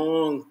this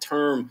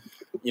long-term,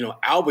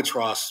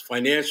 albatross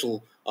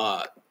financial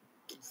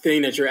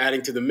thing that you're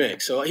adding to the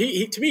mix. So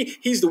he to me,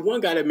 he's the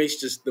one guy that makes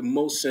just the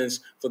most sense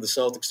for the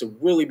Celtics to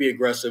really be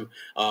aggressive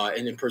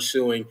in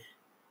pursuing,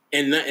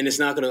 and it's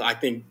not going to, I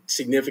think,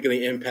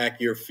 significantly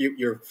impact your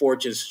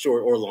fortunes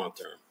short or long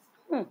term.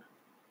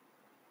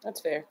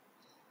 That's fair.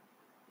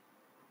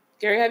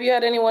 Gary, have you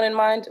had anyone in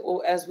mind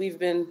as we've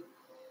been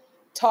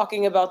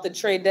talking about the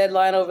trade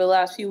deadline over the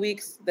last few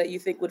weeks that you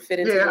think would fit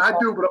into? Yeah, I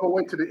do, but I'm gonna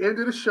wait to the end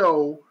of the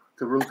show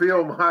to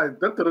reveal my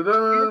so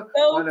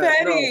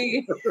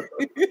petty.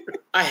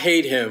 I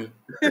hate him.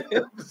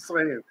 Just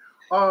saying.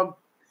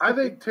 I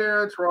think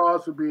Terrence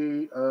Ross would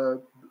be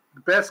the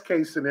best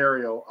case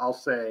scenario, I'll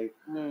say,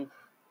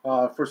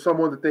 for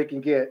someone that they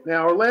can get.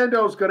 Now,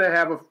 Orlando's going to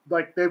have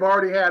they've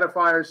already had a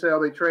fire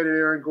sale. They traded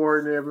Aaron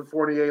Gordon and Evan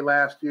Fournier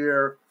last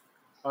year.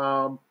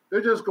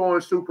 They're just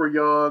going super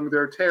young.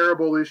 They're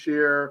terrible this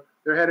year.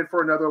 They're headed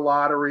for another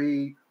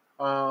lottery.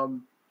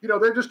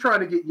 They're just trying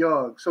to get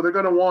young. So they're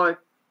going to want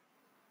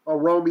a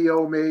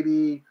Romeo,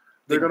 maybe.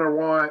 They're going to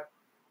want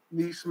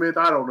Neesmith.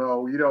 I don't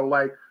know.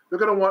 They're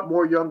going to want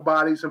more young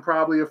bodies and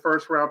probably a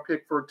first-round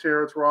pick for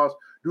Terrence Ross.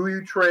 Do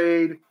you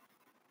trade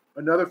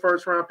another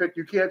first-round pick?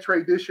 You can't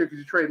trade this year because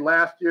you traded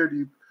last year. Do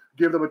you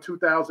give them a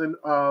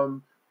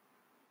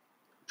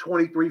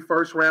 2023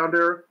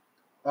 first-rounder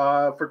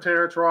for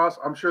Terrence Ross?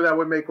 I'm sure that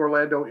would make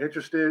Orlando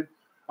interested.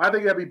 I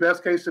think that'd be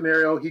best-case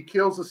scenario. He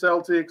kills the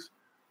Celtics.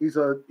 His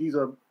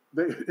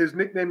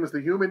nickname is the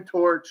Human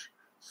Torch,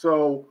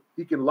 so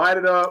he can light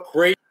it up.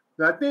 Great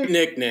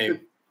nickname.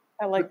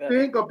 I like that. The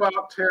thing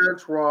about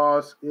Terrence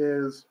Ross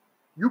is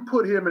you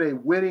put him in a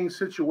winning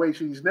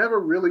situation. He's never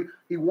really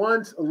 – he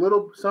won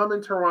some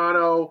in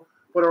Toronto,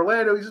 but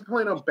Orlando, he's just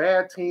playing on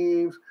bad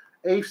teams,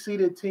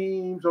 8th-seeded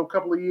teams a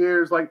couple of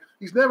years.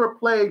 He's never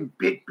played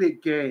big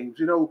games.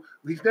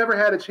 He's never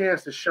had a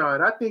chance to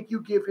shine. I think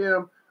you give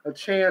him a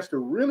chance to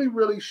really,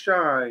 really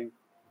shine,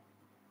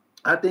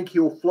 I think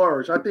he'll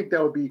flourish. I think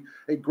that would be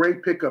a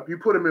great pickup. You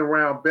put him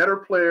around better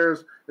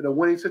players in a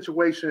winning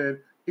situation,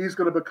 he's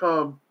going to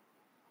become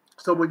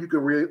someone you can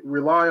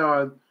rely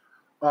on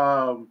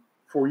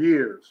for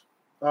years.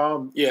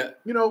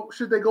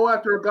 Should they go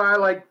after a guy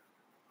like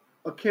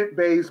a Kent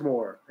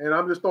Bazemore? And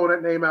I'm just throwing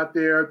that name out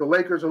there. The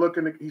Lakers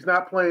are he's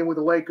not playing with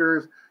the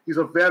Lakers. He's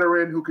a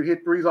veteran who could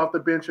hit threes off the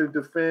bench and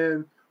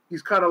defend.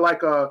 He's kind of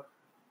like a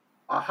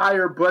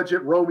higher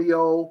budget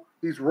Romeo.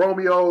 He's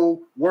Romeo,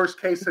 worst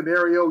case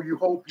scenario. You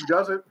hope he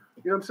doesn't.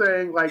 You know what I'm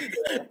saying?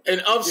 An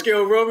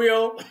upscale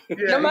Romeo.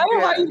 Yeah, no matter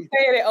how you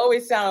say it, it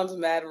always sounds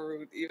mad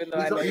rude, even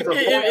though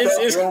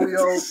he's a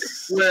Romeo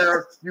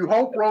where you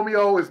hope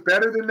Romeo is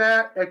better than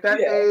that at that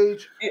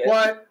age,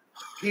 but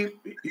he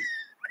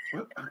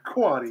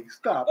Kwani,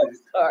 stop it.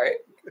 Sorry.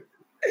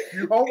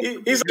 You hope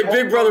he's like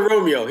Big Brother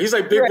Romeo. He's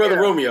like Big Brother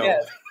Romeo.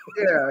 Yes.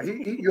 Yeah,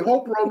 you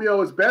hope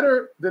Romeo is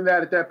better than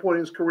that at that point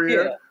in his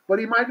career, but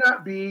he might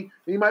not be.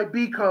 He might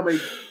become a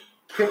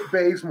Kent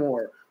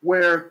Bazemore,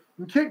 where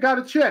Kent got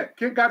a check.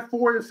 Kent got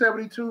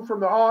 472 from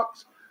the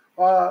Hawks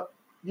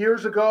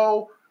years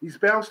ago. He's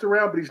bounced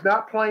around, but he's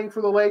not playing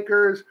for the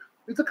Lakers.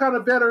 He's a kind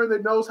of veteran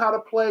that knows how to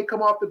play,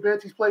 come off the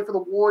bench. He's played for the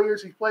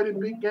Warriors. He's played in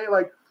big games.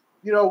 Like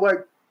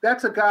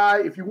that's a guy,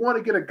 if you want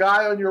to get a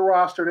guy on your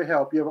roster to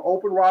help, you have an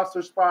open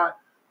roster spot,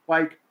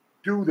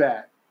 do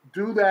that.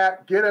 Do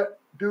that. Get a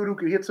dude who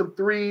can hit some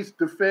threes,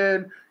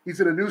 defend. He's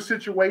in a new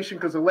situation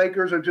because the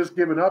Lakers are just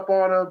giving up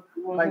on him.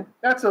 Mm-hmm.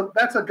 That's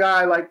a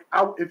guy,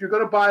 if you're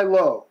going to buy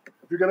low,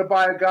 if you're going to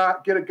buy a guy,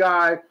 get a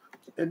guy,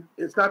 and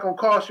it's not going to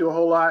cost you a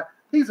whole lot,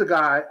 he's a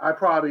guy I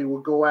probably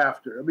would go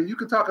after. I mean, you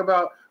can talk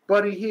about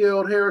Buddy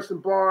Hield, Harrison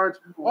Barnes.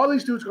 All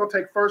these dudes are going to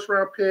take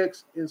first-round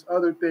picks and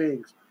other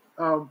things.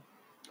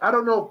 I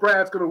don't know if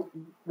Brad's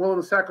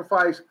willing to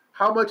sacrifice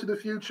how much of the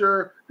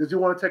future. Does he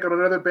want to take on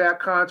another bad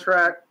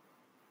contract?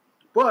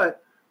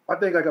 But I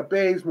think like a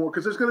Bazemore,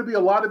 because there's going to be a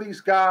lot of these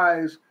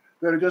guys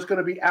that are just going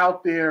to be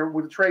out there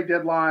with the trade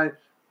deadline,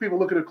 people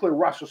looking to clear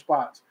roster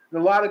spots.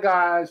 And a lot of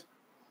guys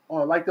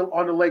on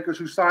the Lakers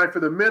who signed for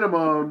the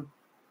minimum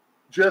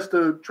just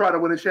to try to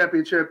win a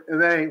championship,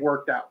 and that ain't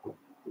worked out.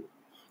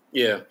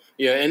 Yeah.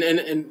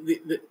 And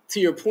to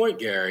your point,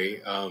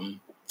 Gary,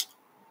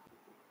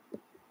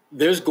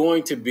 there's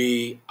going to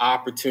be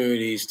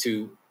opportunities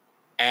to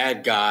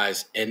add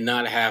guys and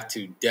not have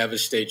to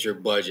devastate your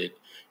budget,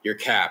 your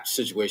cap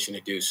situation to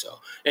do so.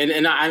 And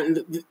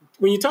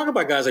when you talk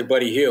about guys like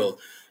Buddy Hield,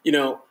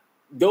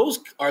 those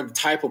are the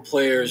type of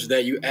players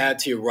that you add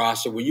to your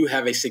roster when you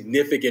have a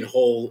significant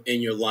hole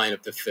in your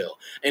lineup to fill.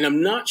 And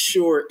I'm not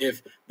sure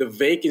if the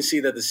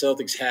vacancy that the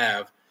Celtics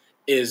have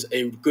is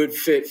a good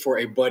fit for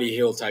a Buddy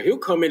Hield type. He'll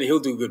come in and he'll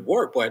do good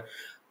work, but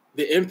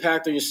the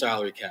impact on your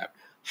salary cap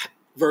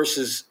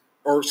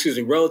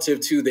relative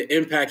to the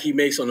impact he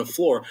makes on the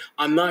floor,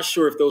 I'm not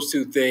sure if those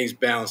two things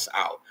balance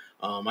out.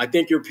 I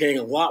think you're paying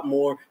a lot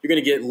more. You're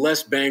going to get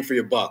less bang for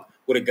your buck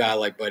with a guy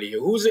like Buddy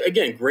Hield, who's,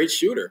 again, great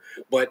shooter.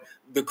 But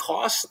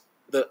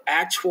the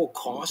actual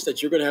cost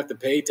that you're going to have to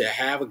pay to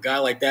have a guy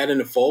like that in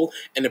the fold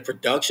and the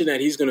production that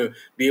he's going to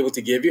be able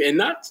to give you, and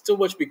not so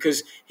much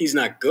because he's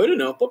not good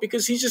enough, but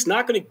because he's just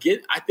not going to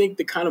get, I think,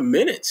 the kind of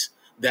minutes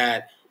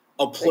that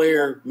a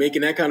player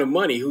making that kind of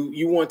money who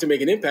you want to make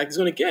an impact is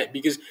going to get,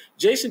 because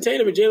Jason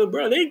Tatum and Jaylen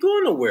Brown, they ain't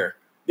going nowhere.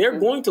 They're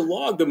going to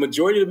log the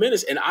majority of the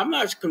minutes, and I'm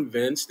not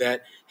convinced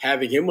that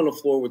having him on the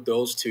floor with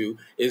those two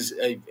is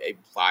a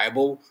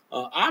viable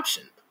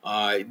option.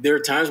 There are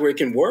times where it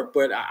can work,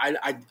 but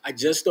I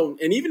just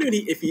don't. And even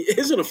if he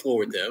is on the floor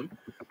with them,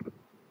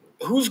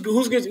 who's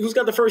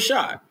got the first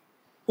shot?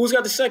 Who's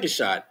got the second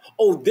shot?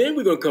 Oh, then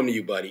we're going to come to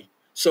you, buddy.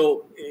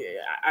 So,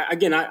 I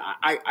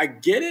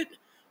get it,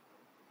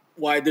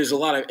 why there's a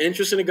lot of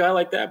interest in a guy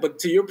like that. But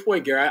to your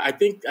point, Gary, I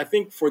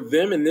think for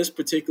them in this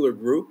particular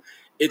group,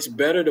 it's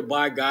better to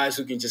buy guys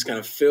who can just kind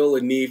of fill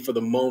a need for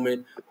the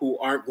moment, who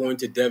aren't going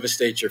to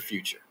devastate your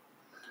future.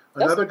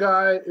 Another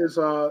guy is,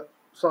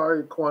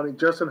 Kwani,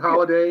 Justin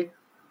Holiday.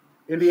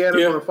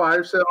 Indiana's on a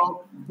fire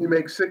sale. He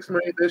makes $6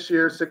 million this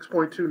year,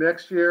 6.2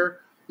 next year.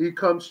 He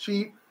comes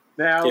cheap.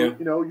 Now,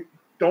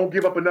 don't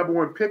give up a number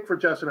one pick for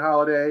Justin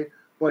Holiday,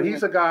 but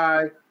he's a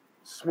guy,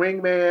 swing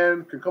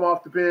man, can come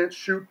off the bench,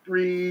 shoot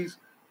threes,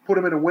 put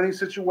him in a winning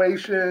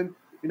situation.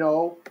 He's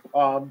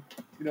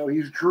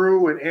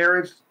Drew and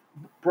Aaron's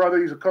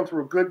brother. He comes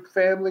from a good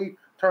family in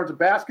terms of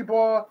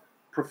basketball,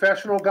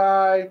 professional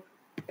guy,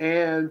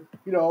 and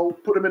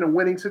put him in a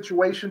winning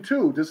situation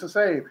too, just the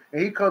same.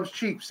 And he comes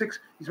cheap.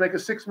 He's making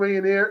 $6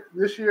 million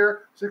this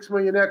year, $6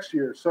 million next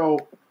year. So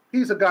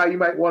he's a guy you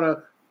might want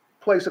to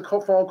place a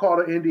phone call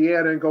to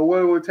Indiana and go,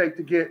 what would it take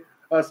to get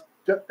us?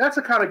 That's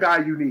the kind of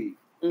guy you need.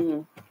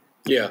 Mm-hmm.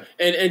 Yeah,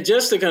 and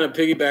just to kind of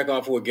piggyback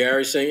off of what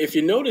Gary's saying, if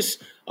you notice,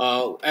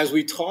 as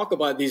we talk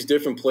about these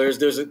different players,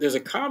 there's a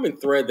common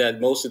thread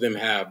that most of them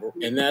have,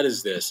 and that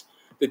is this: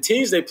 the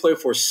teams they play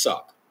for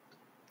suck,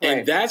 right.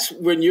 And that's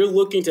when you're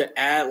looking to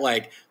add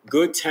like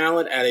good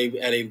talent at a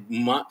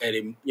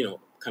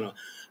kind of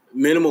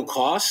minimal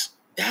cost.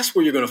 That's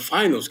where you're going to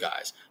find those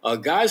guys.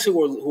 Guys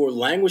who are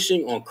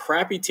languishing on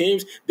crappy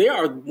teams, they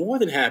are more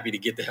than happy to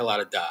get the hell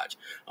out of Dodge.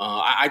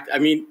 I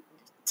mean.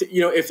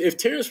 If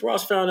Terrence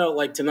Ross found out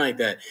like tonight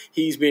that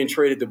he's being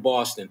traded to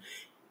Boston,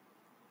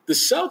 the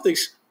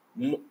Celtics,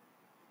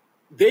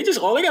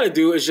 all they got to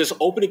do is just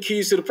open the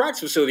keys to the practice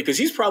facility, because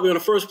he's probably on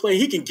the first plane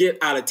he can get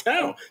out of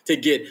town to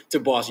get to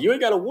Boston. You ain't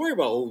got to worry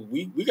about,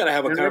 we got to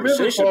have a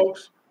conversation. Remember,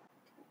 folks,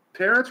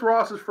 Terrence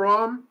Ross is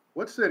from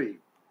what city?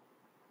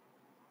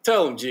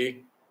 Tell him,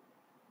 G.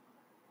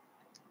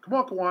 Come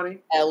on, Kwani.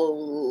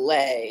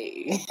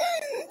 LA.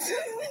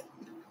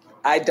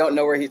 I don't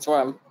know where he's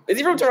from. Is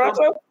he from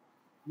Toronto?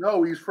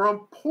 No, he's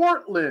from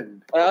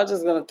Portland. Well, I was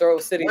just going to throw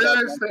cities.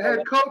 Where is the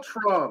head coach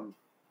from?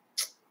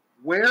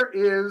 Where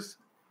is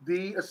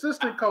the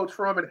assistant coach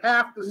from and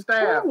half the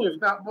staff, if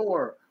not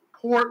more?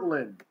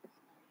 Portland.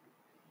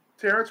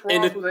 Terrence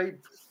Ross was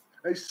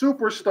a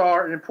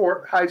superstar in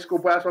high school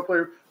basketball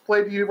player,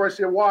 played at the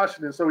University of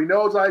Washington, so he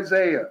knows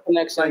Isaiah.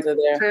 Connections are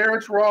there.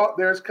 Terrence Ross,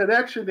 there's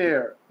connection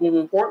there.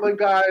 Mm-hmm. Portland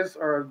guys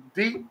are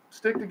deep,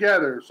 stick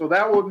together. So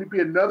that would be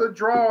another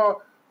draw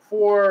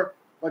for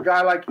a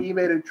guy like Ime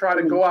to try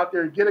to go out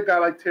there and get a guy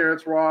like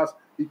Terrence Ross.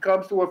 He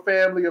comes to a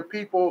family of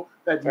people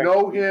that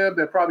know him,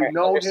 that probably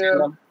know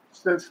him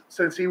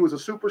since he was a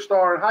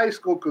superstar in high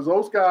school, because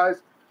those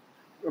guys,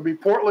 I mean,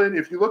 Portland,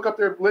 if you look up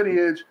their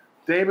lineage,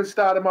 David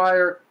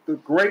Stoudemire, the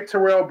great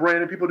Terrell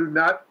Brandon, people do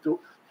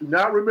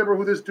not remember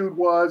who this dude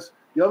was.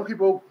 Young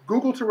people,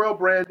 Google Terrell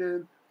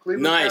Brandon,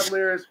 Cleveland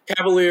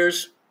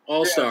Cavaliers,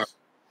 all-star.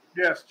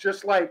 Yes,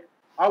 just like,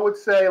 I would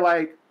say,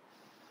 like,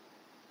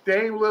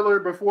 Dame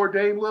Lillard before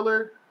Dame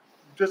Lillard,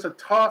 just a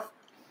tough,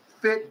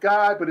 fit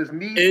guy, but his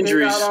knees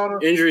gave out on him.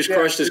 Injuries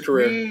crushed his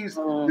career.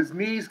 His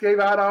knees gave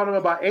out on him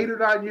about 8 or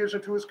 9 years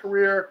into his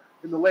career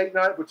in the late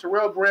 90s. But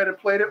Terrell Brandon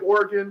played at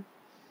Oregon,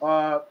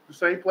 the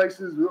same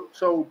places,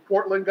 so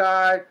Portland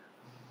guy.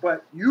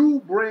 But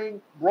you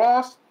bring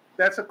Ross,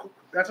 that's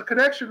a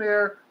connection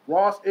there.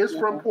 Ross is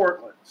from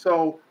Portland.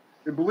 So,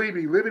 and believe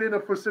me, living in the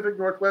Pacific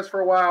Northwest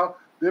for a while,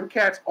 them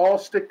cats all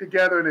stick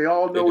together and they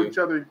all know each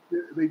other.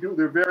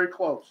 They're very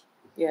close.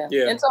 Yeah.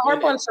 And to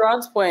harp on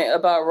Sharon's point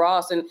about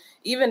Ross and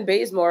even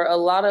Bazemore, a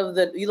lot of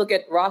you look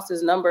at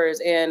Ross's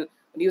numbers, and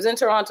when he was in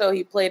Toronto,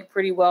 he played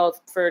pretty well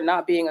for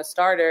not being a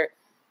starter.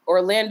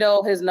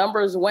 Orlando, his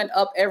numbers went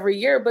up every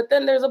year, but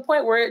then there's a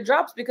point where it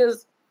drops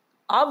because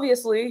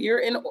obviously you're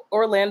in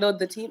Orlando,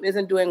 the team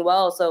isn't doing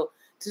well. So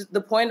to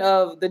the point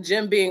of the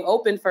gym being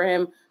open for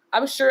him,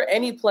 I'm sure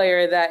any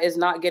player that is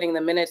not getting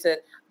the minutes that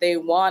they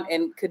want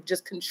and could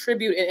just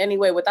contribute in any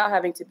way without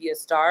having to be a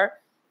star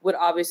would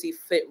obviously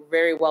fit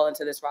very well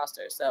into this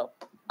roster. So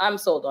I'm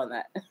sold on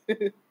that.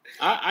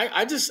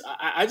 I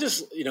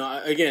just, you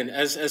know, again,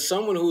 as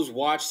someone who's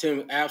watched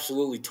him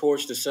absolutely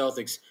torch the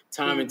Celtics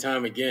time and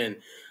time again,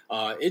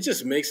 it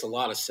just makes a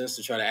lot of sense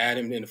to try to add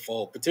him in the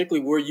fold,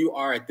 particularly where you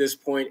are at this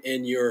point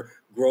in your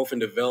growth and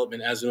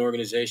development as an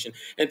organization.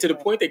 And to the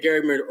point that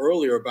Gary made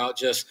earlier about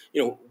just,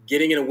 you know,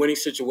 getting in a winning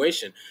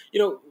situation, you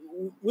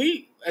know,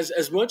 we,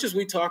 as much as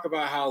we talk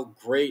about how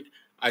great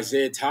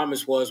Isaiah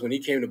Thomas was when he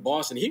came to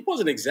Boston, he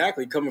wasn't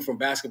exactly coming from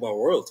basketball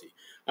royalty.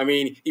 I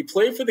mean, he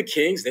played for the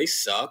Kings. They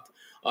sucked.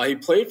 He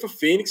played for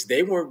Phoenix.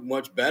 They weren't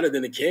much better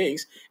than the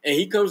Kings. And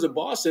he comes to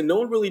Boston. No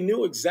one really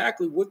knew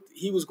exactly what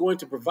he was going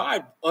to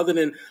provide other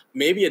than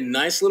maybe a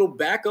nice little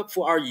backup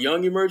for our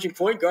young emerging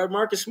point guard,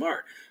 Marcus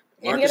Smart.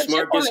 Marcus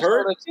Smart gets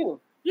hurt.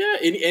 Yeah,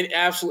 and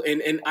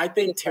absolutely. And I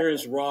think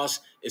Terrence Ross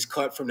is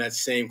cut from that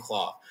same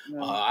cloth.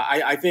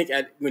 I think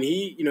when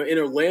he, you know, in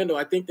Orlando,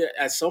 I think that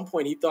at some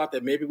point he thought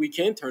that maybe we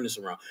can turn this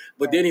around.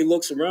 But then he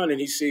looks around and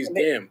he sees,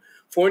 damn,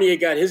 Fournier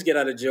got his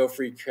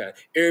get-out-of-jail-free card.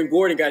 Aaron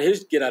Gordon got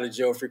his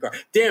get-out-of-jail-free card.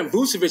 Damn,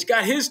 Vucevic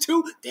got his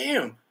too.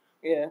 Damn.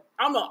 Yeah.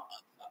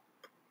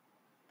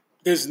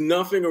 There's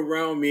nothing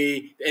around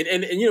me.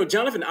 And you know,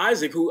 Jonathan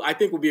Isaac, who I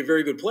think will be a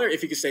very good player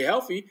if he can stay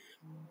healthy,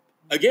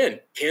 again,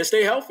 can't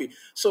stay healthy.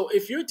 So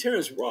if you're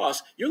Terrence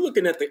Ross, you're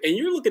looking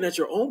at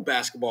your own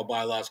basketball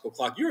biological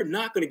clock. You're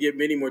not going to get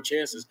many more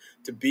chances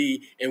to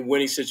be in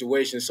winning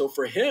situations. So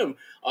for him,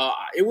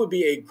 it would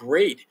be a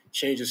great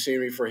change of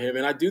scenery for him.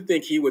 And I do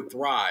think he would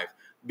thrive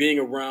being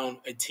around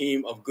a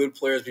team of good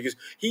players because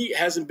he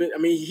has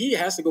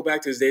to go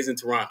back to his days in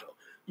Toronto.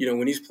 You know,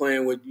 when he's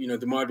playing with, you know,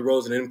 DeMar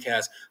DeRozan and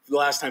MCAS, the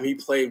last time he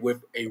played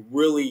with a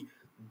really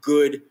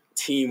good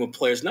team of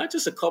players, not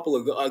just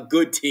a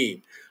good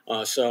team.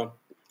 So,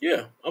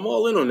 yeah, I'm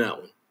all in on that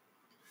one.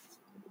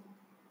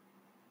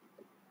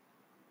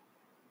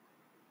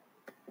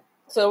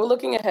 So we're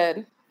looking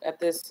ahead at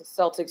this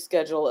Celtics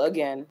schedule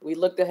again. We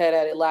looked ahead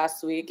at it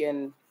last week,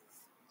 and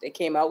they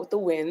came out with the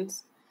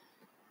wins.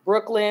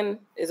 Brooklyn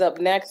is up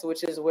next,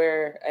 which is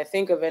where I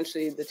think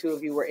eventually the two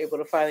of you were able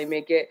to finally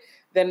make it.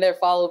 Then they're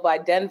followed by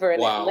Denver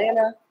and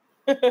Atlanta.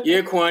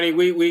 Yeah, Kwani,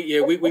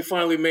 we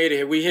finally made it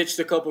here. We hitched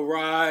a couple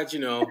rides, you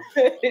know.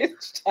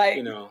 It's tight.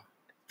 You know,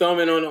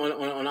 thumbing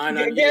on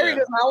I-90. Gary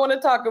does not want to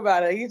talk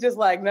about it. He's just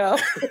like, no.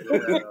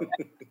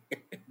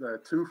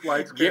 Two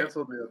flights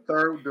canceled, and the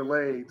third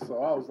delayed.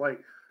 So I was like,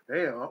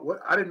 damn,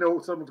 I didn't know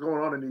something was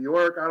going on in New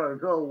York. I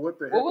don't know what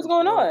was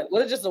going on.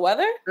 Was it just the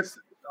weather?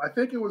 I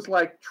think it was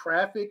like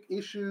traffic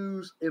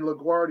issues in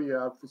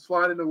LaGuardia. I was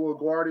flying into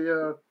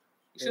LaGuardia.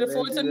 You should have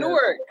flown to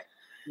Newark.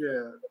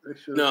 Yeah, they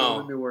should have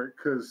flown to Newark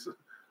because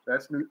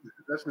that's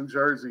New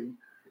Jersey.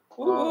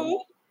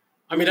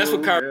 I mean, that's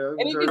what Kyrie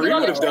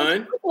would have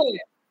done.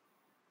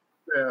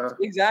 Yeah.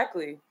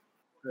 Exactly.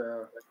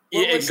 Yeah.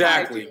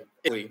 Exactly.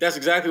 That's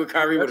exactly what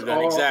Kyrie would have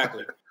done.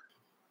 Exactly.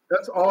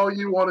 That's all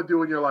you want to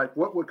do in your life.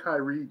 What would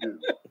Kyrie do?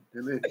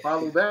 And then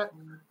follow that.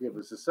 You have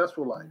a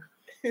successful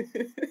life.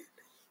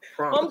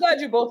 Well, I'm glad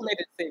you both made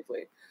it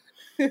safely.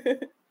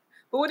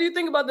 But what do you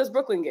think about this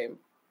Brooklyn game?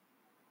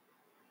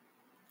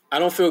 I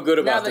don't feel good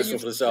about this one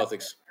for the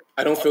Celtics.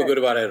 I don't feel good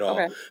about it at all.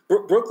 Okay.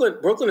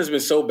 Brooklyn has been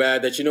so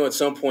bad that, you know, at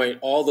some point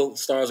all the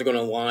stars are going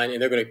to align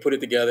and they're going to put it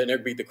together and they're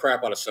going to beat the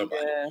crap out of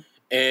somebody. Yeah.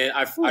 And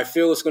I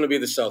feel it's going to be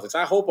the Celtics.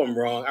 I hope I'm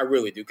wrong. I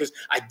really do, because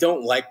I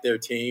don't like their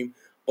team.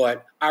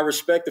 But I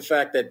respect the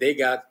fact that they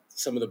got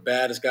some of the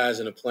baddest guys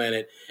on the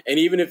planet. And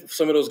even if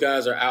some of those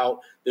guys are out,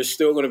 there's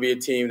still going to be a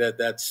team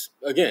that's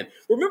again,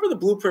 remember the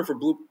blueprint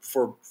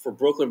for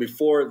Brooklyn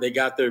before they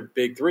got their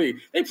big three?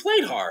 They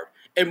played hard.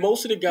 And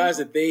most of the guys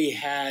that they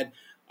had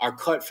are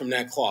cut from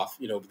that cloth,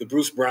 the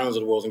Bruce Browns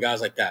of the world and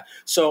guys like that.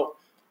 So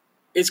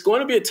it's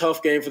going to be a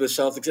tough game for the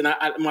Celtics.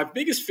 And my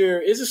biggest fear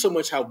isn't so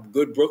much how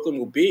good Brooklyn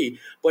will be,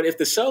 but if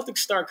the Celtics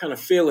start kind of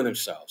feeling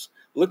themselves,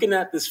 looking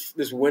at this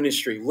winning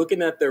streak,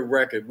 looking at their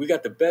record, we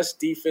got the best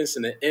defense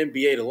in the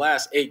NBA the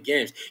last 8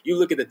 games. You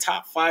look at the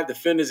top 5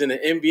 defenders in the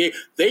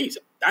NBA,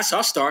 that's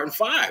our starting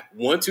 5.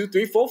 1, 2,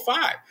 3, 4,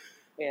 5.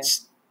 Yeah.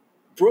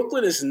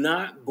 Brooklyn is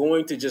not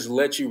going to just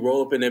let you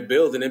roll up in their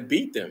building and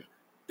beat them.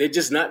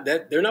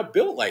 They're not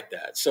built like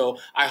that. So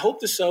I hope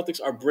the Celtics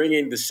are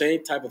bringing the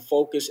same type of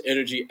focus,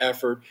 energy,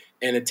 effort,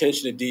 and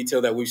attention to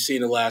detail that we've seen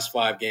in the last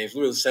 5 games,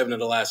 really 7 of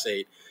the last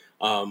 8,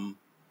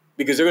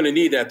 because they're going to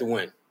need that to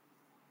win.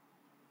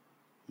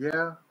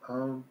 Yeah,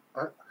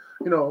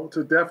 it's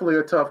definitely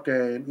a tough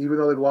game. Even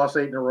though they've lost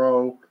 8 in a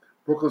row,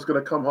 Brooklyn's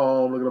going to come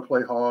home. They're going to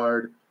play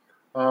hard.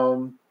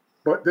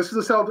 But this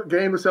is a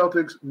game the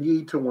Celtics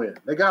need to win.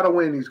 They got to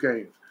win these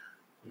games.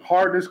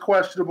 Harden is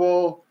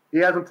questionable. He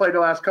hasn't played the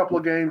last couple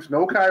of games.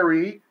 No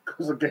Kyrie,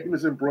 because the game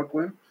is in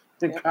Brooklyn,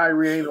 and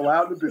Kyrie ain't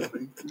allowed in the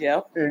building.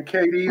 Yeah. And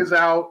KD is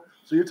out.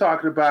 So you're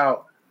talking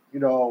about,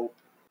 no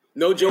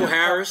Joe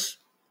Harris.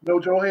 No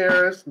Joe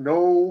Harris.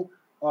 No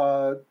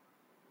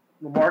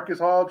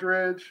Marcus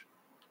Aldridge.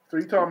 So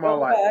you're talking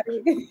about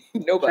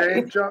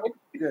nobody.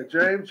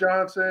 James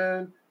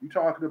Johnson. You're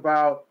talking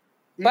about.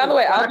 By the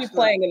way, I'll be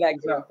playing in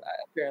that game,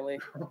 apparently.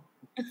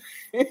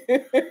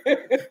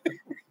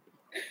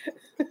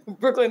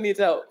 Brooklyn needs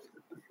help.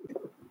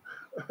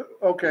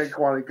 Okay,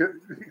 Kwani, good.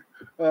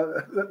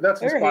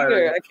 That's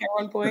inspiring. I can't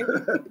run point.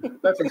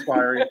 That's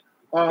inspiring.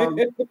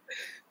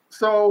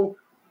 So,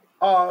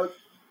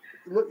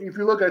 if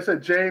you look, I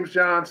said James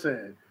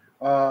Johnson.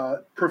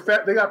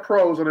 They got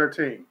pros on their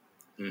team.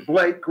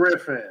 Blake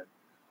Griffin,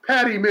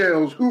 Patty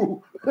Mills,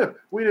 who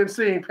we didn't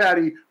see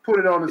Patty put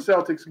it on the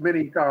Celtics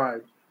many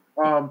times.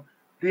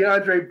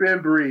 DeAndre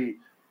Bembry,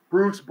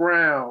 Bruce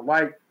Brown.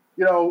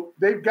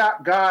 They've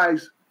got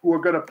guys who are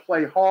going to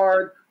play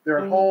hard. They're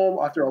at home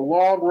after a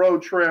long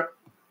road trip.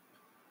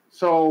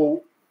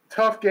 So,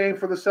 tough game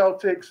for the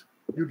Celtics.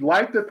 You'd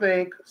like to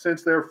think,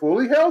 since they're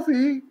fully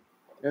healthy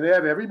and they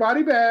have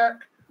everybody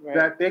back,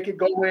 that they could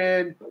go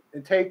in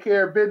and take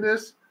care of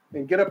business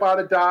and get up out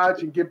of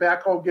Dodge and get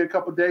back home, get a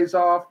couple of days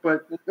off.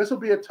 But this will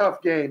be a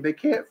tough game. They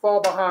can't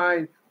fall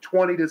behind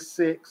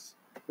 20-6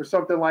 or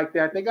something like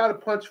that. They got to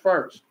punch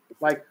first.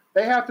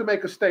 They have to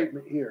make a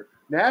statement here.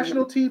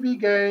 National TV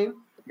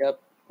game. Yep.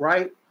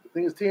 Right? I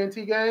think it's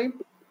TNT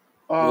game.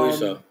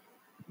 So.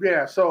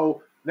 Yeah,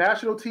 so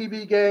national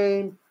TV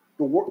game.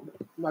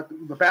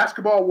 The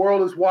basketball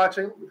world is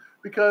watching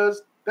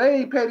because they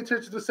ain't paid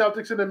attention to the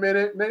Celtics in a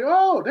minute. And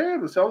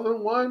damn, the Celtics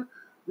won.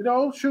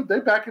 Shoot, they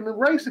back in the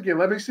race again.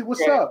 Let me see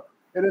what's up.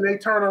 And then they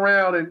turn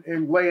around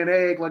and lay an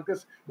egg like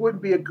this.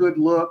 Wouldn't be a good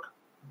look.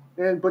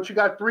 But you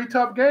got 3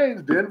 tough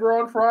games. Denver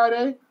on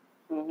Friday.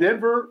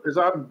 Denver, as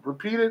I've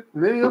repeated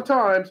many of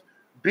times,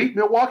 beat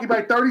Milwaukee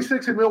by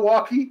 36 in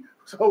Milwaukee.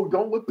 So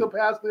don't look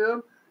past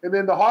them. And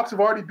then the Hawks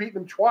have already beaten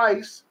them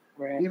twice,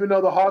 even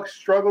though the Hawks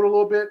struggled a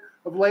little bit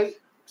of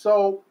late.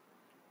 So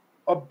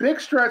a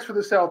big stretch for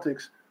the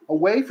Celtics, a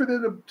way for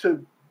them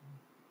to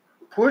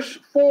push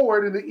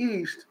forward in the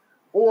East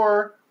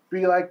or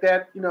be like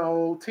that,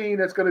 team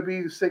that's going to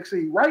be the 6th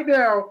seed. Right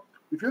now,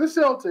 if you're the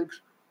Celtics,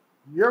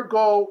 your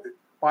goal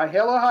by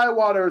hell or high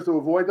water is to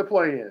avoid the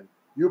play-in.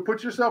 You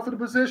put yourself in a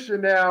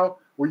position now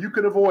where you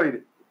can avoid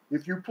it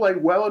if you play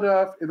well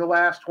enough in the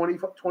last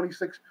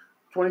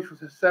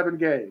 27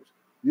 games.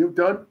 You've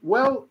done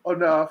well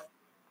enough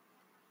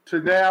to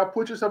now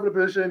put yourself in a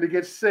position to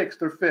get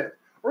 6th or 5th,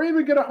 or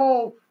even get a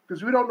home,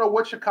 because we don't know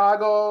what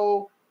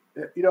Chicago,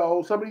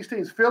 some of these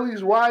teams.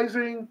 Philly's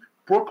rising,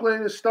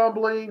 Brooklyn is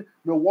stumbling,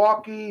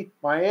 Milwaukee,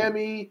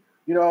 Miami,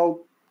 we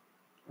don't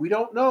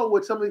know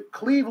what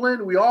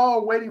Cleveland, we all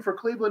are waiting for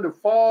Cleveland to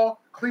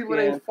fall.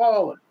 Cleveland ain't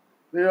falling,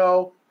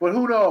 but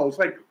who knows?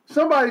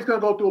 Somebody's going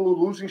to go through a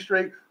little losing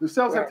streak. The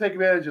Celtics have to take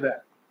advantage of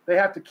that. They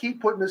have to keep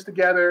putting this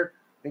together.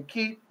 And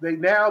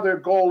their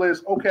goal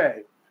is,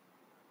 okay,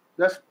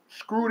 let's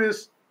screw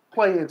this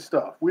play-in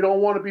stuff. We don't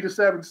want to be the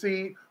 7th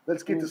seed.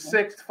 Let's get to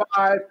 6th,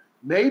 5,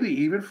 maybe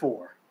even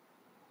 4.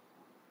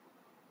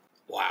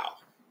 Wow.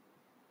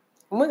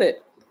 I'm with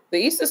it. The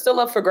East is still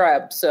up for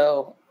grabs,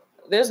 so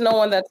there's no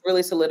one that's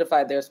really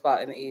solidified their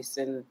spot in the East.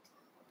 And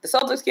the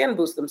Celtics can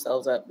boost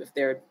themselves up if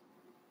they're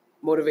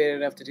motivated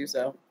enough to do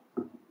so.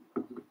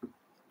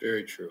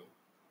 Very true.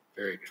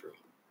 Very true.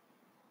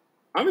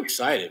 I'm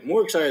excited.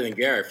 More excited than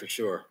Gary, for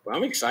sure. But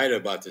I'm excited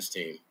about this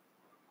team.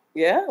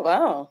 Yeah,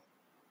 wow.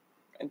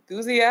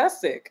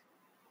 Enthusiastic.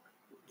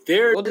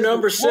 They're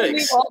number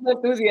 6.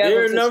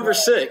 They're number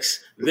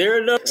 6.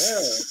 They're number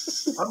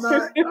 6.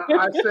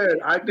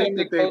 I think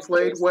that they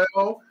played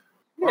well.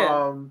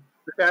 Yeah.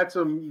 they had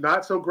some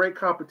not so great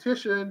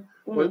competition,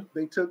 but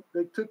they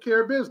took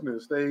care of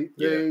business. They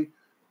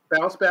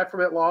bounced back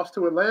from that loss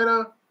to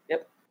Atlanta.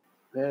 Yep.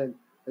 And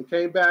they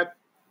came back,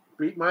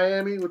 beat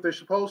Miami, what they're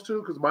supposed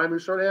to, because Miami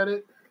was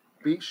short-handed,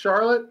 beat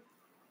Charlotte,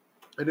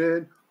 and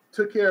then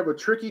took care of a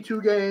tricky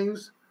 2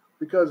 games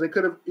because they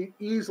could have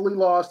easily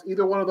lost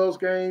either one of those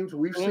games.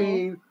 We've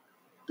seen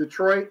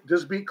Detroit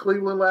just beat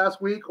Cleveland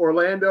last week.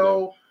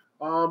 Orlando,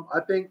 I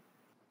think,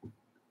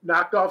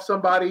 knocked off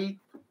somebody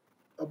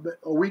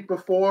a week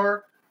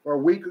before, or a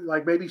week,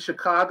 like maybe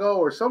Chicago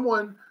or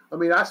someone. I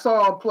mean, I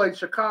saw them play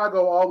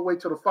Chicago all the way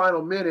to the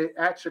final minute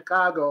at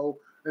Chicago,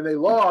 and they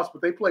lost,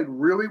 but they played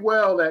really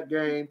well that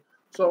game.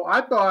 So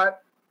I thought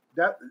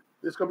that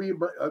it's going to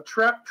be a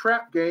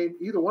trap game,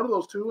 either one of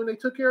those two, and they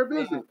took care of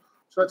business.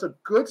 So that's a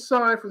good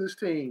sign for this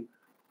team.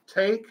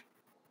 Take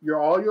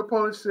all your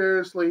opponents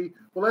seriously,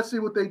 but let's see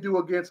what they do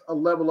against a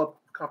level up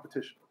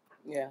competition.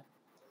 Yeah,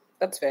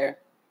 that's fair.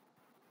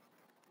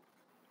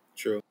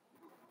 True.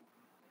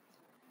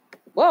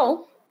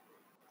 Well,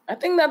 I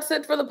think that's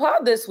it for the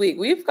pod this week.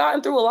 We've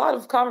gotten through a lot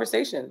of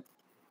conversation.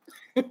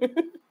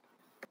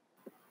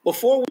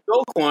 Before we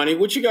go, Kwani,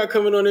 what you got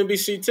coming on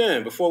NBC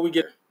 10 before we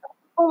get...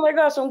 Oh, my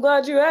gosh, I'm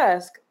glad you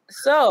asked.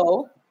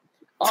 So,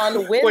 on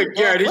Wednesday... Wait,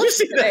 Gary, did you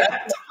see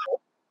that?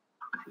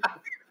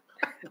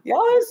 Y'all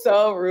are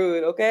so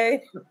rude,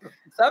 okay?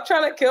 Stop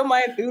trying to kill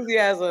my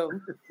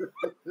enthusiasm.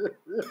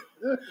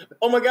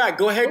 Oh, my God.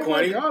 Go ahead,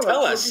 Kwani.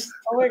 Tell us.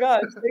 Oh, my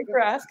God. Thanks for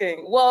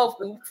asking.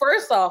 Well,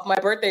 first off, my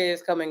birthday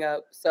is coming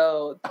up,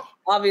 so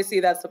obviously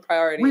that's the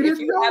priority. We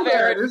didn't know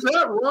that. Is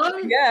that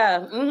right? Yeah.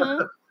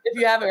 Mm-hmm. If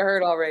you haven't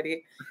heard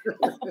already.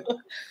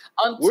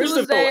 On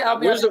Tuesday, I'll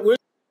be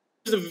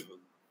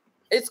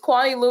It's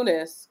Kwani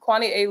Lunis.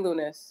 Kwani A.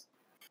 Lunis.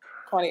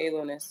 Kwani A.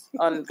 Lunis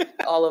on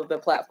all of the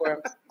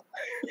platforms.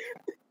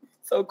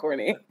 So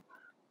corny.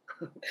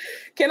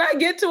 Can I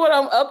get to what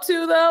I'm up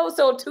to, though?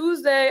 So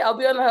Tuesday, I'll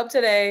be on the Hub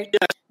today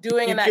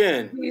doing an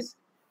activities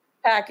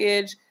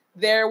package.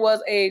 There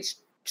was a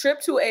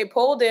trip to a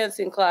pole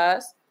dancing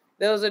class.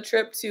 There was a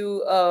trip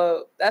to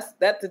that's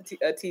a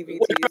TV tease.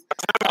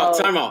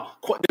 Time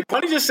out. Did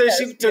Kwani just say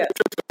she took a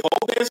trip to a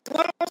pole dance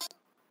class?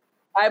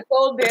 I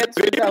pole dance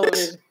for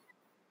television.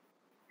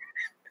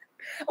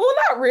 Well,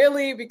 not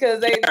really, because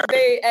they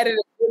edited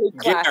really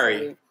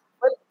classically.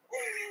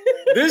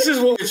 This is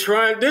what we're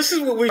trying. This is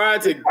what we're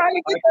trying to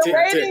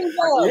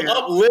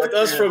uplift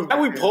us from. Are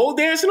we pole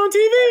dancing on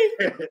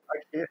TV?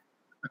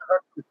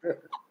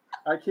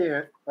 I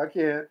can't.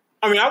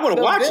 I mean, I want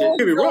to watch it. Don't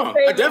get me wrong.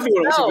 I definitely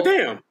want to watch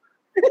it.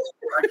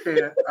 But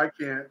damn. I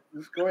can't.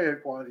 Just go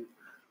ahead, Kwani.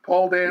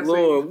 Pole dancing.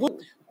 Lord,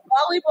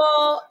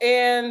 volleyball,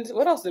 and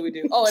what else did we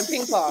do? Oh, and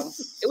ping pong.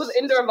 It was an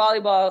indoor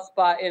volleyball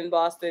spot in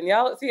Boston.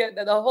 Y'all see,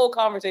 the whole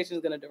conversation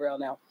is going to derail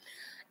now.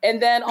 And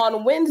then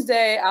on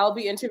Wednesday, I'll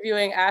be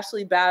interviewing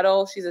Ashley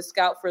Battle. She's a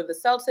scout for the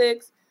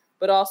Celtics,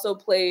 but also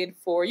played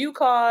for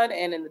UConn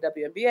and in the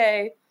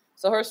WNBA.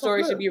 So her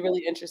story should be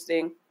really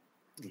interesting.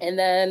 And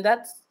then I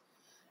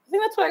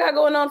think that's what I got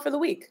going on for the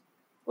week.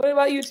 What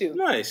about you two?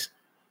 Nice.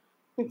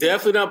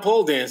 Definitely not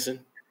pole dancing.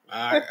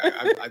 I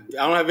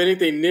don't have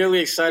anything nearly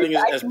exciting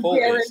as pole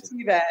dancing.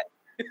 I guarantee that.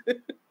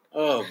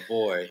 Oh,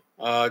 boy.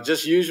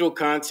 Just usual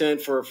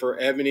content for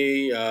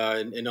Ebony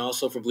and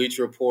also for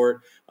Bleacher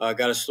Report.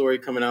 Got a story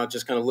coming out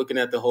just kind of looking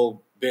at the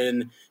whole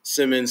Ben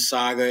Simmons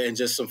saga and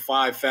just some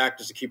 5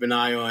 factors to keep an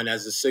eye on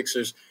as the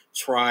Sixers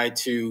try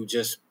to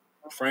just,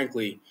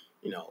 frankly,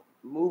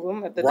 move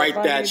them at the right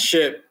that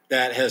ship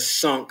that has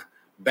sunk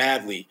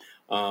badly.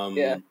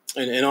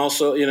 And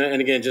also,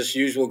 and again, just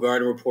usual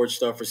Garden Report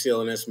stuff for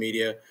CLNS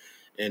Media.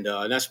 And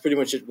that's pretty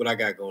much what I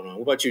got going on.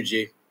 What about you,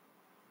 G?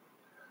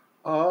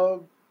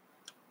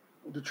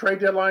 The trade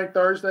deadline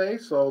Thursday,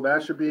 so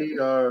that should be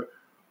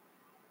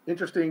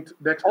interesting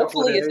next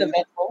couple of days. Hopefully it's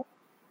eventful.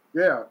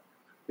 Yeah,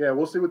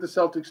 we'll see what the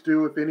Celtics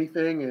do, if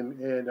anything,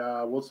 and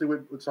we'll see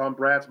what's on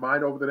Brad's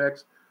mind over the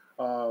next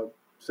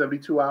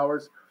 72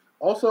 hours.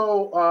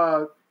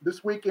 Also,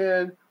 this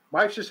weekend,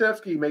 Mike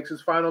Krzyzewski makes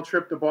his final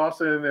trip to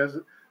Boston. It's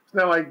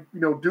not like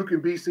Duke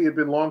and BC have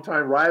been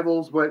longtime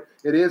rivals, but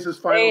it is his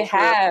final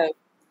trip.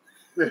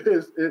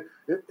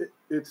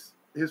 It's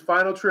his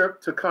final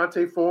trip to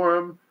Conte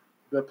Forum.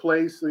 The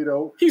place,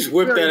 he's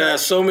whipped that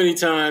ass so many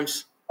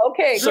times.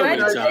 Okay, so can I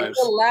just say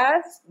the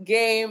last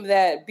game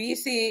that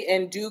BC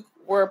and Duke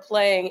were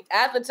playing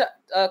at the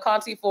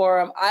Conte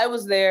Forum, I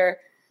was there,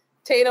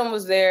 Tatum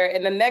was there,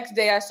 and the next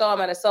day I saw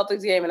him at a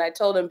Celtics game, and I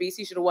told him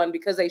BC should have won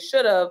because they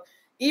should have.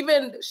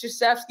 Even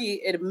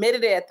Krzyzewski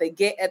admitted it at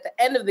the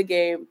end of the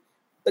game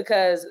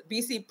because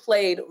BC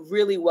played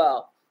really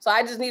well. So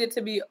I just needed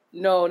to be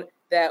known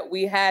that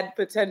we had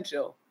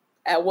potential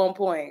at one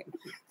point,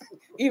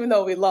 even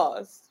though we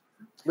lost.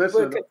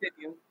 Listen,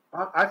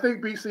 I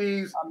think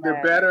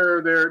they're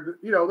better.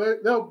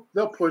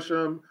 They'll push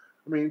them.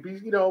 I mean,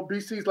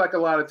 BC's like a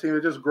lot of teams,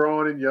 they're just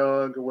growing and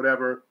young or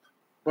whatever.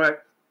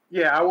 But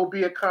yeah, I will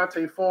be at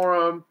Conte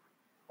Forum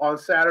on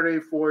Saturday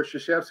for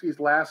Krzyzewski's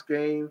last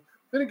game.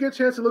 Then I get a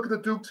chance to look at the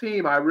Duke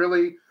team. I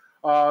really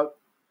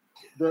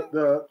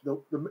the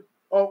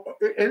Oh,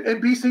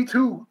 and BC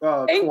too.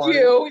 Thank Kwani.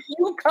 you.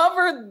 You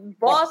covered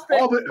Boston.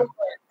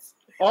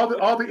 All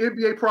the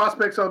NBA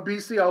prospects on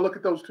BC. I'll look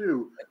at those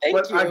too.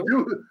 Thank you. I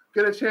do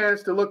get a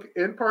chance to look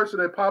in person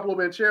at Pablo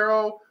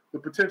Banchero, the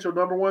potential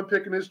number 1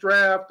 pick in this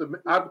draft.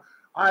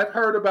 I've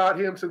heard about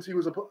him since he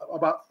was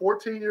about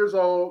 14 years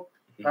old.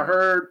 Mm-hmm. I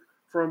heard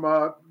from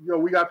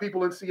we got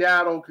people in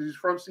Seattle because he's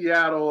from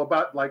Seattle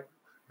about like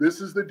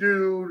this is the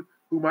dude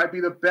who might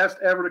be the best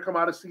ever to come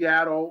out of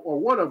Seattle or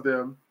one of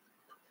them.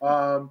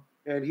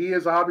 And he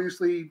has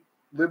obviously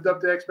lived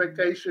up to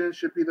expectations,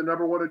 should be the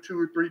number 1 or 2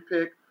 or 3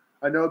 pick.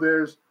 I know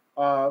there's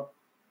the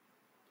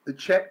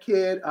Chet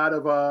kid out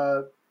of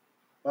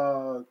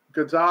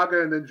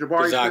Gonzaga, and then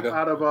Jabari Smith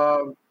out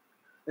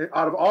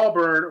of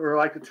Auburn, or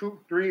like the 2,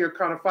 3 are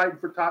kind of fighting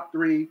for top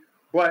 3.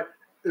 But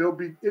it'll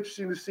be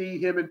interesting to see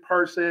him in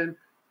person.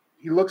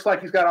 He looks like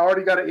he's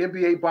already got an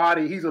NBA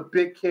body. He's a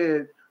big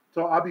kid,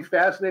 so I'll be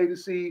fascinated to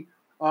see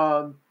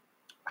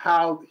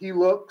how he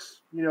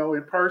looks,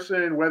 in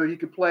person, whether he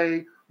could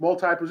play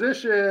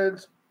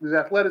multi-positions, his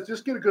athletics,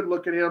 just get a good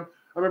look at him.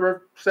 I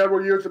remember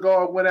several years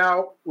ago, I went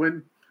out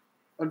when,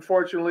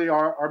 unfortunately,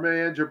 our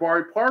man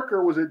Jabari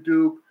Parker was at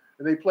Duke,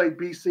 and they played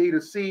BC to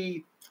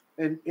see,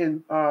 and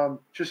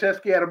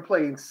Krzyzewski had him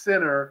playing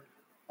center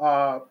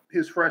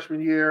his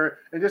freshman year,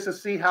 and just to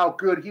see how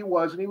good he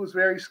was. And he was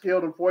very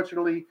skilled.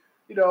 Unfortunately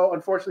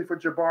for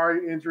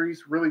Jabari,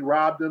 injuries really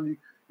robbed him.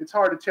 It's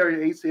hard to tear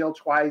your ACL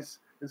twice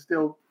and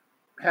still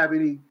have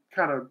any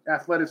kind of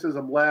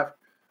athleticism left.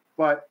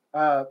 But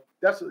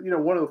that's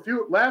one of the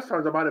few last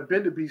times I might have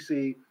been to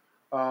BC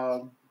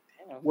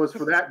was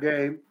for that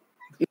game.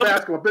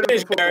 Basketball, been to a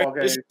football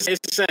game. It's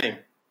the same.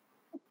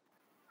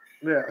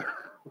 Yeah.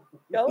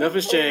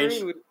 Nothing's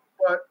changed.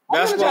 But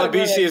basketball at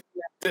BC is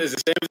the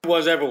same as it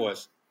was ever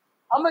was.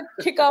 I'm going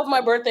to kick off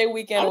my birthday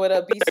weekend with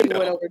a BC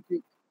win over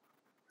Duke.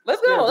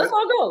 Let's go. Let's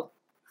all go.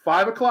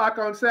 5:00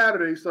 on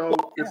Saturday, so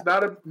it's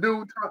not a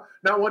noon time,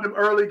 not one of them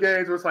early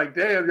games where it's like,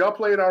 damn, y'all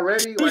playing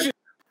already? Like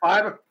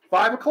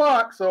 5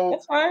 o'clock, so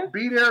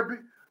be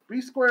there, be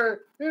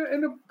square.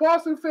 And the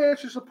Boston fans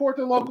should support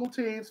their local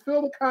teams,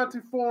 fill the Conti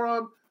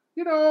Forum.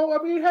 Hey,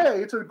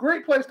 it's a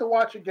great place to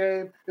watch a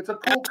game. It's a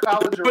cool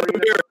college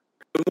arena.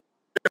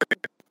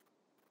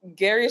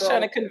 Gary's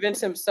trying to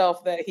convince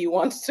himself that he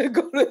wants to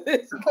go to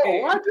this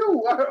game. Oh, I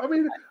do.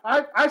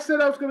 I said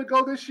I was going to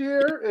go this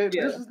year, and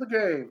this is the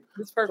game.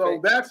 It's perfect.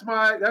 So that's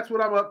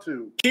what I'm up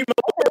to. Keep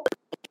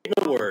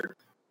my word.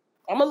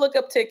 I'm going to look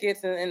up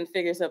tickets and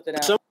figure something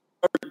out.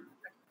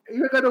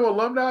 You got no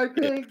alumni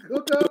thing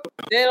hook up?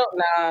 They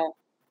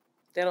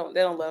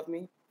don't love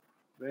me.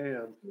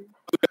 Damn.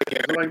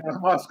 Like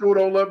my school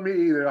don't love me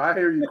either. I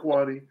hear you,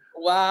 Kwani.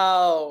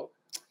 Wow.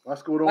 My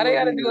school don't love me. Why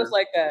they gotta do us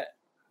like that?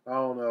 I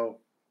don't know.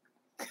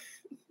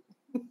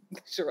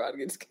 Sherrod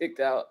gets kicked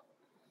out.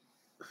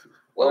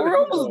 Well, we're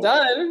almost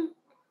done.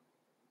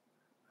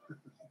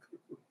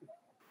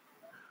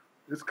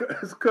 His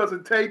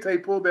cousin Tay-Tay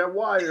pulled that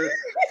wire.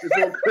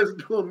 His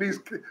little niece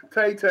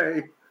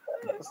Tay-Tay.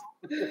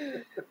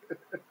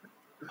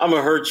 I'm going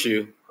to hurt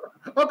you.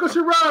 Uncle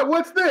Sherrod,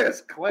 what's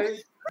this? Clay?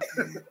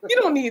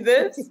 You don't need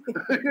this.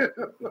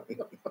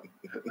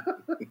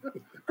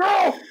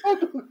 Girl!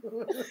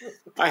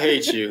 I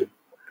hate you.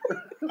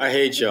 I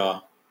hate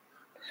y'all.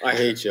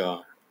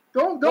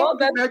 Don't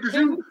get mad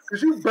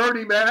because you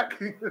Bernie Mac.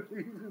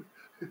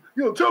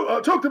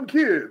 Choke them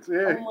kids.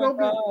 Yeah. Oh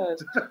my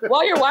gosh.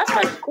 Well, your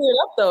Wi-Fi cleared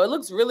up though. It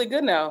looks really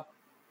good now.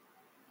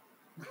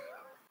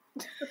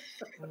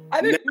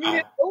 I didn't mean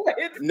it.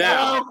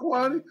 Now,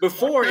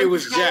 before it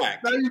was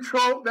Jack. Now you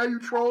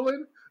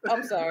trolling.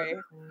 I'm sorry.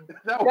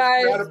 That was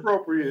guys, not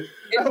appropriate.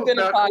 It's been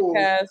a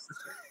podcast.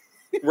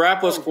 Cool.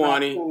 Wrap us,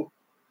 Kwani. Cool.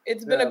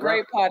 It's been a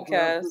great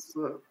podcast.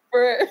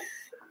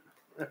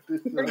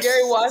 For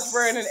Gary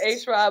Washburn and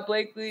H. Rod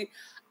Blakely,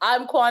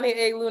 I'm Kwani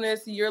A.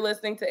 Lunis. You're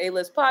listening to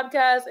A-List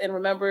Podcast. And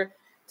remember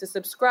to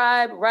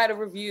subscribe, write a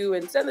review,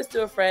 and send this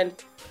to a friend.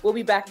 We'll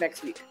be back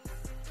next week.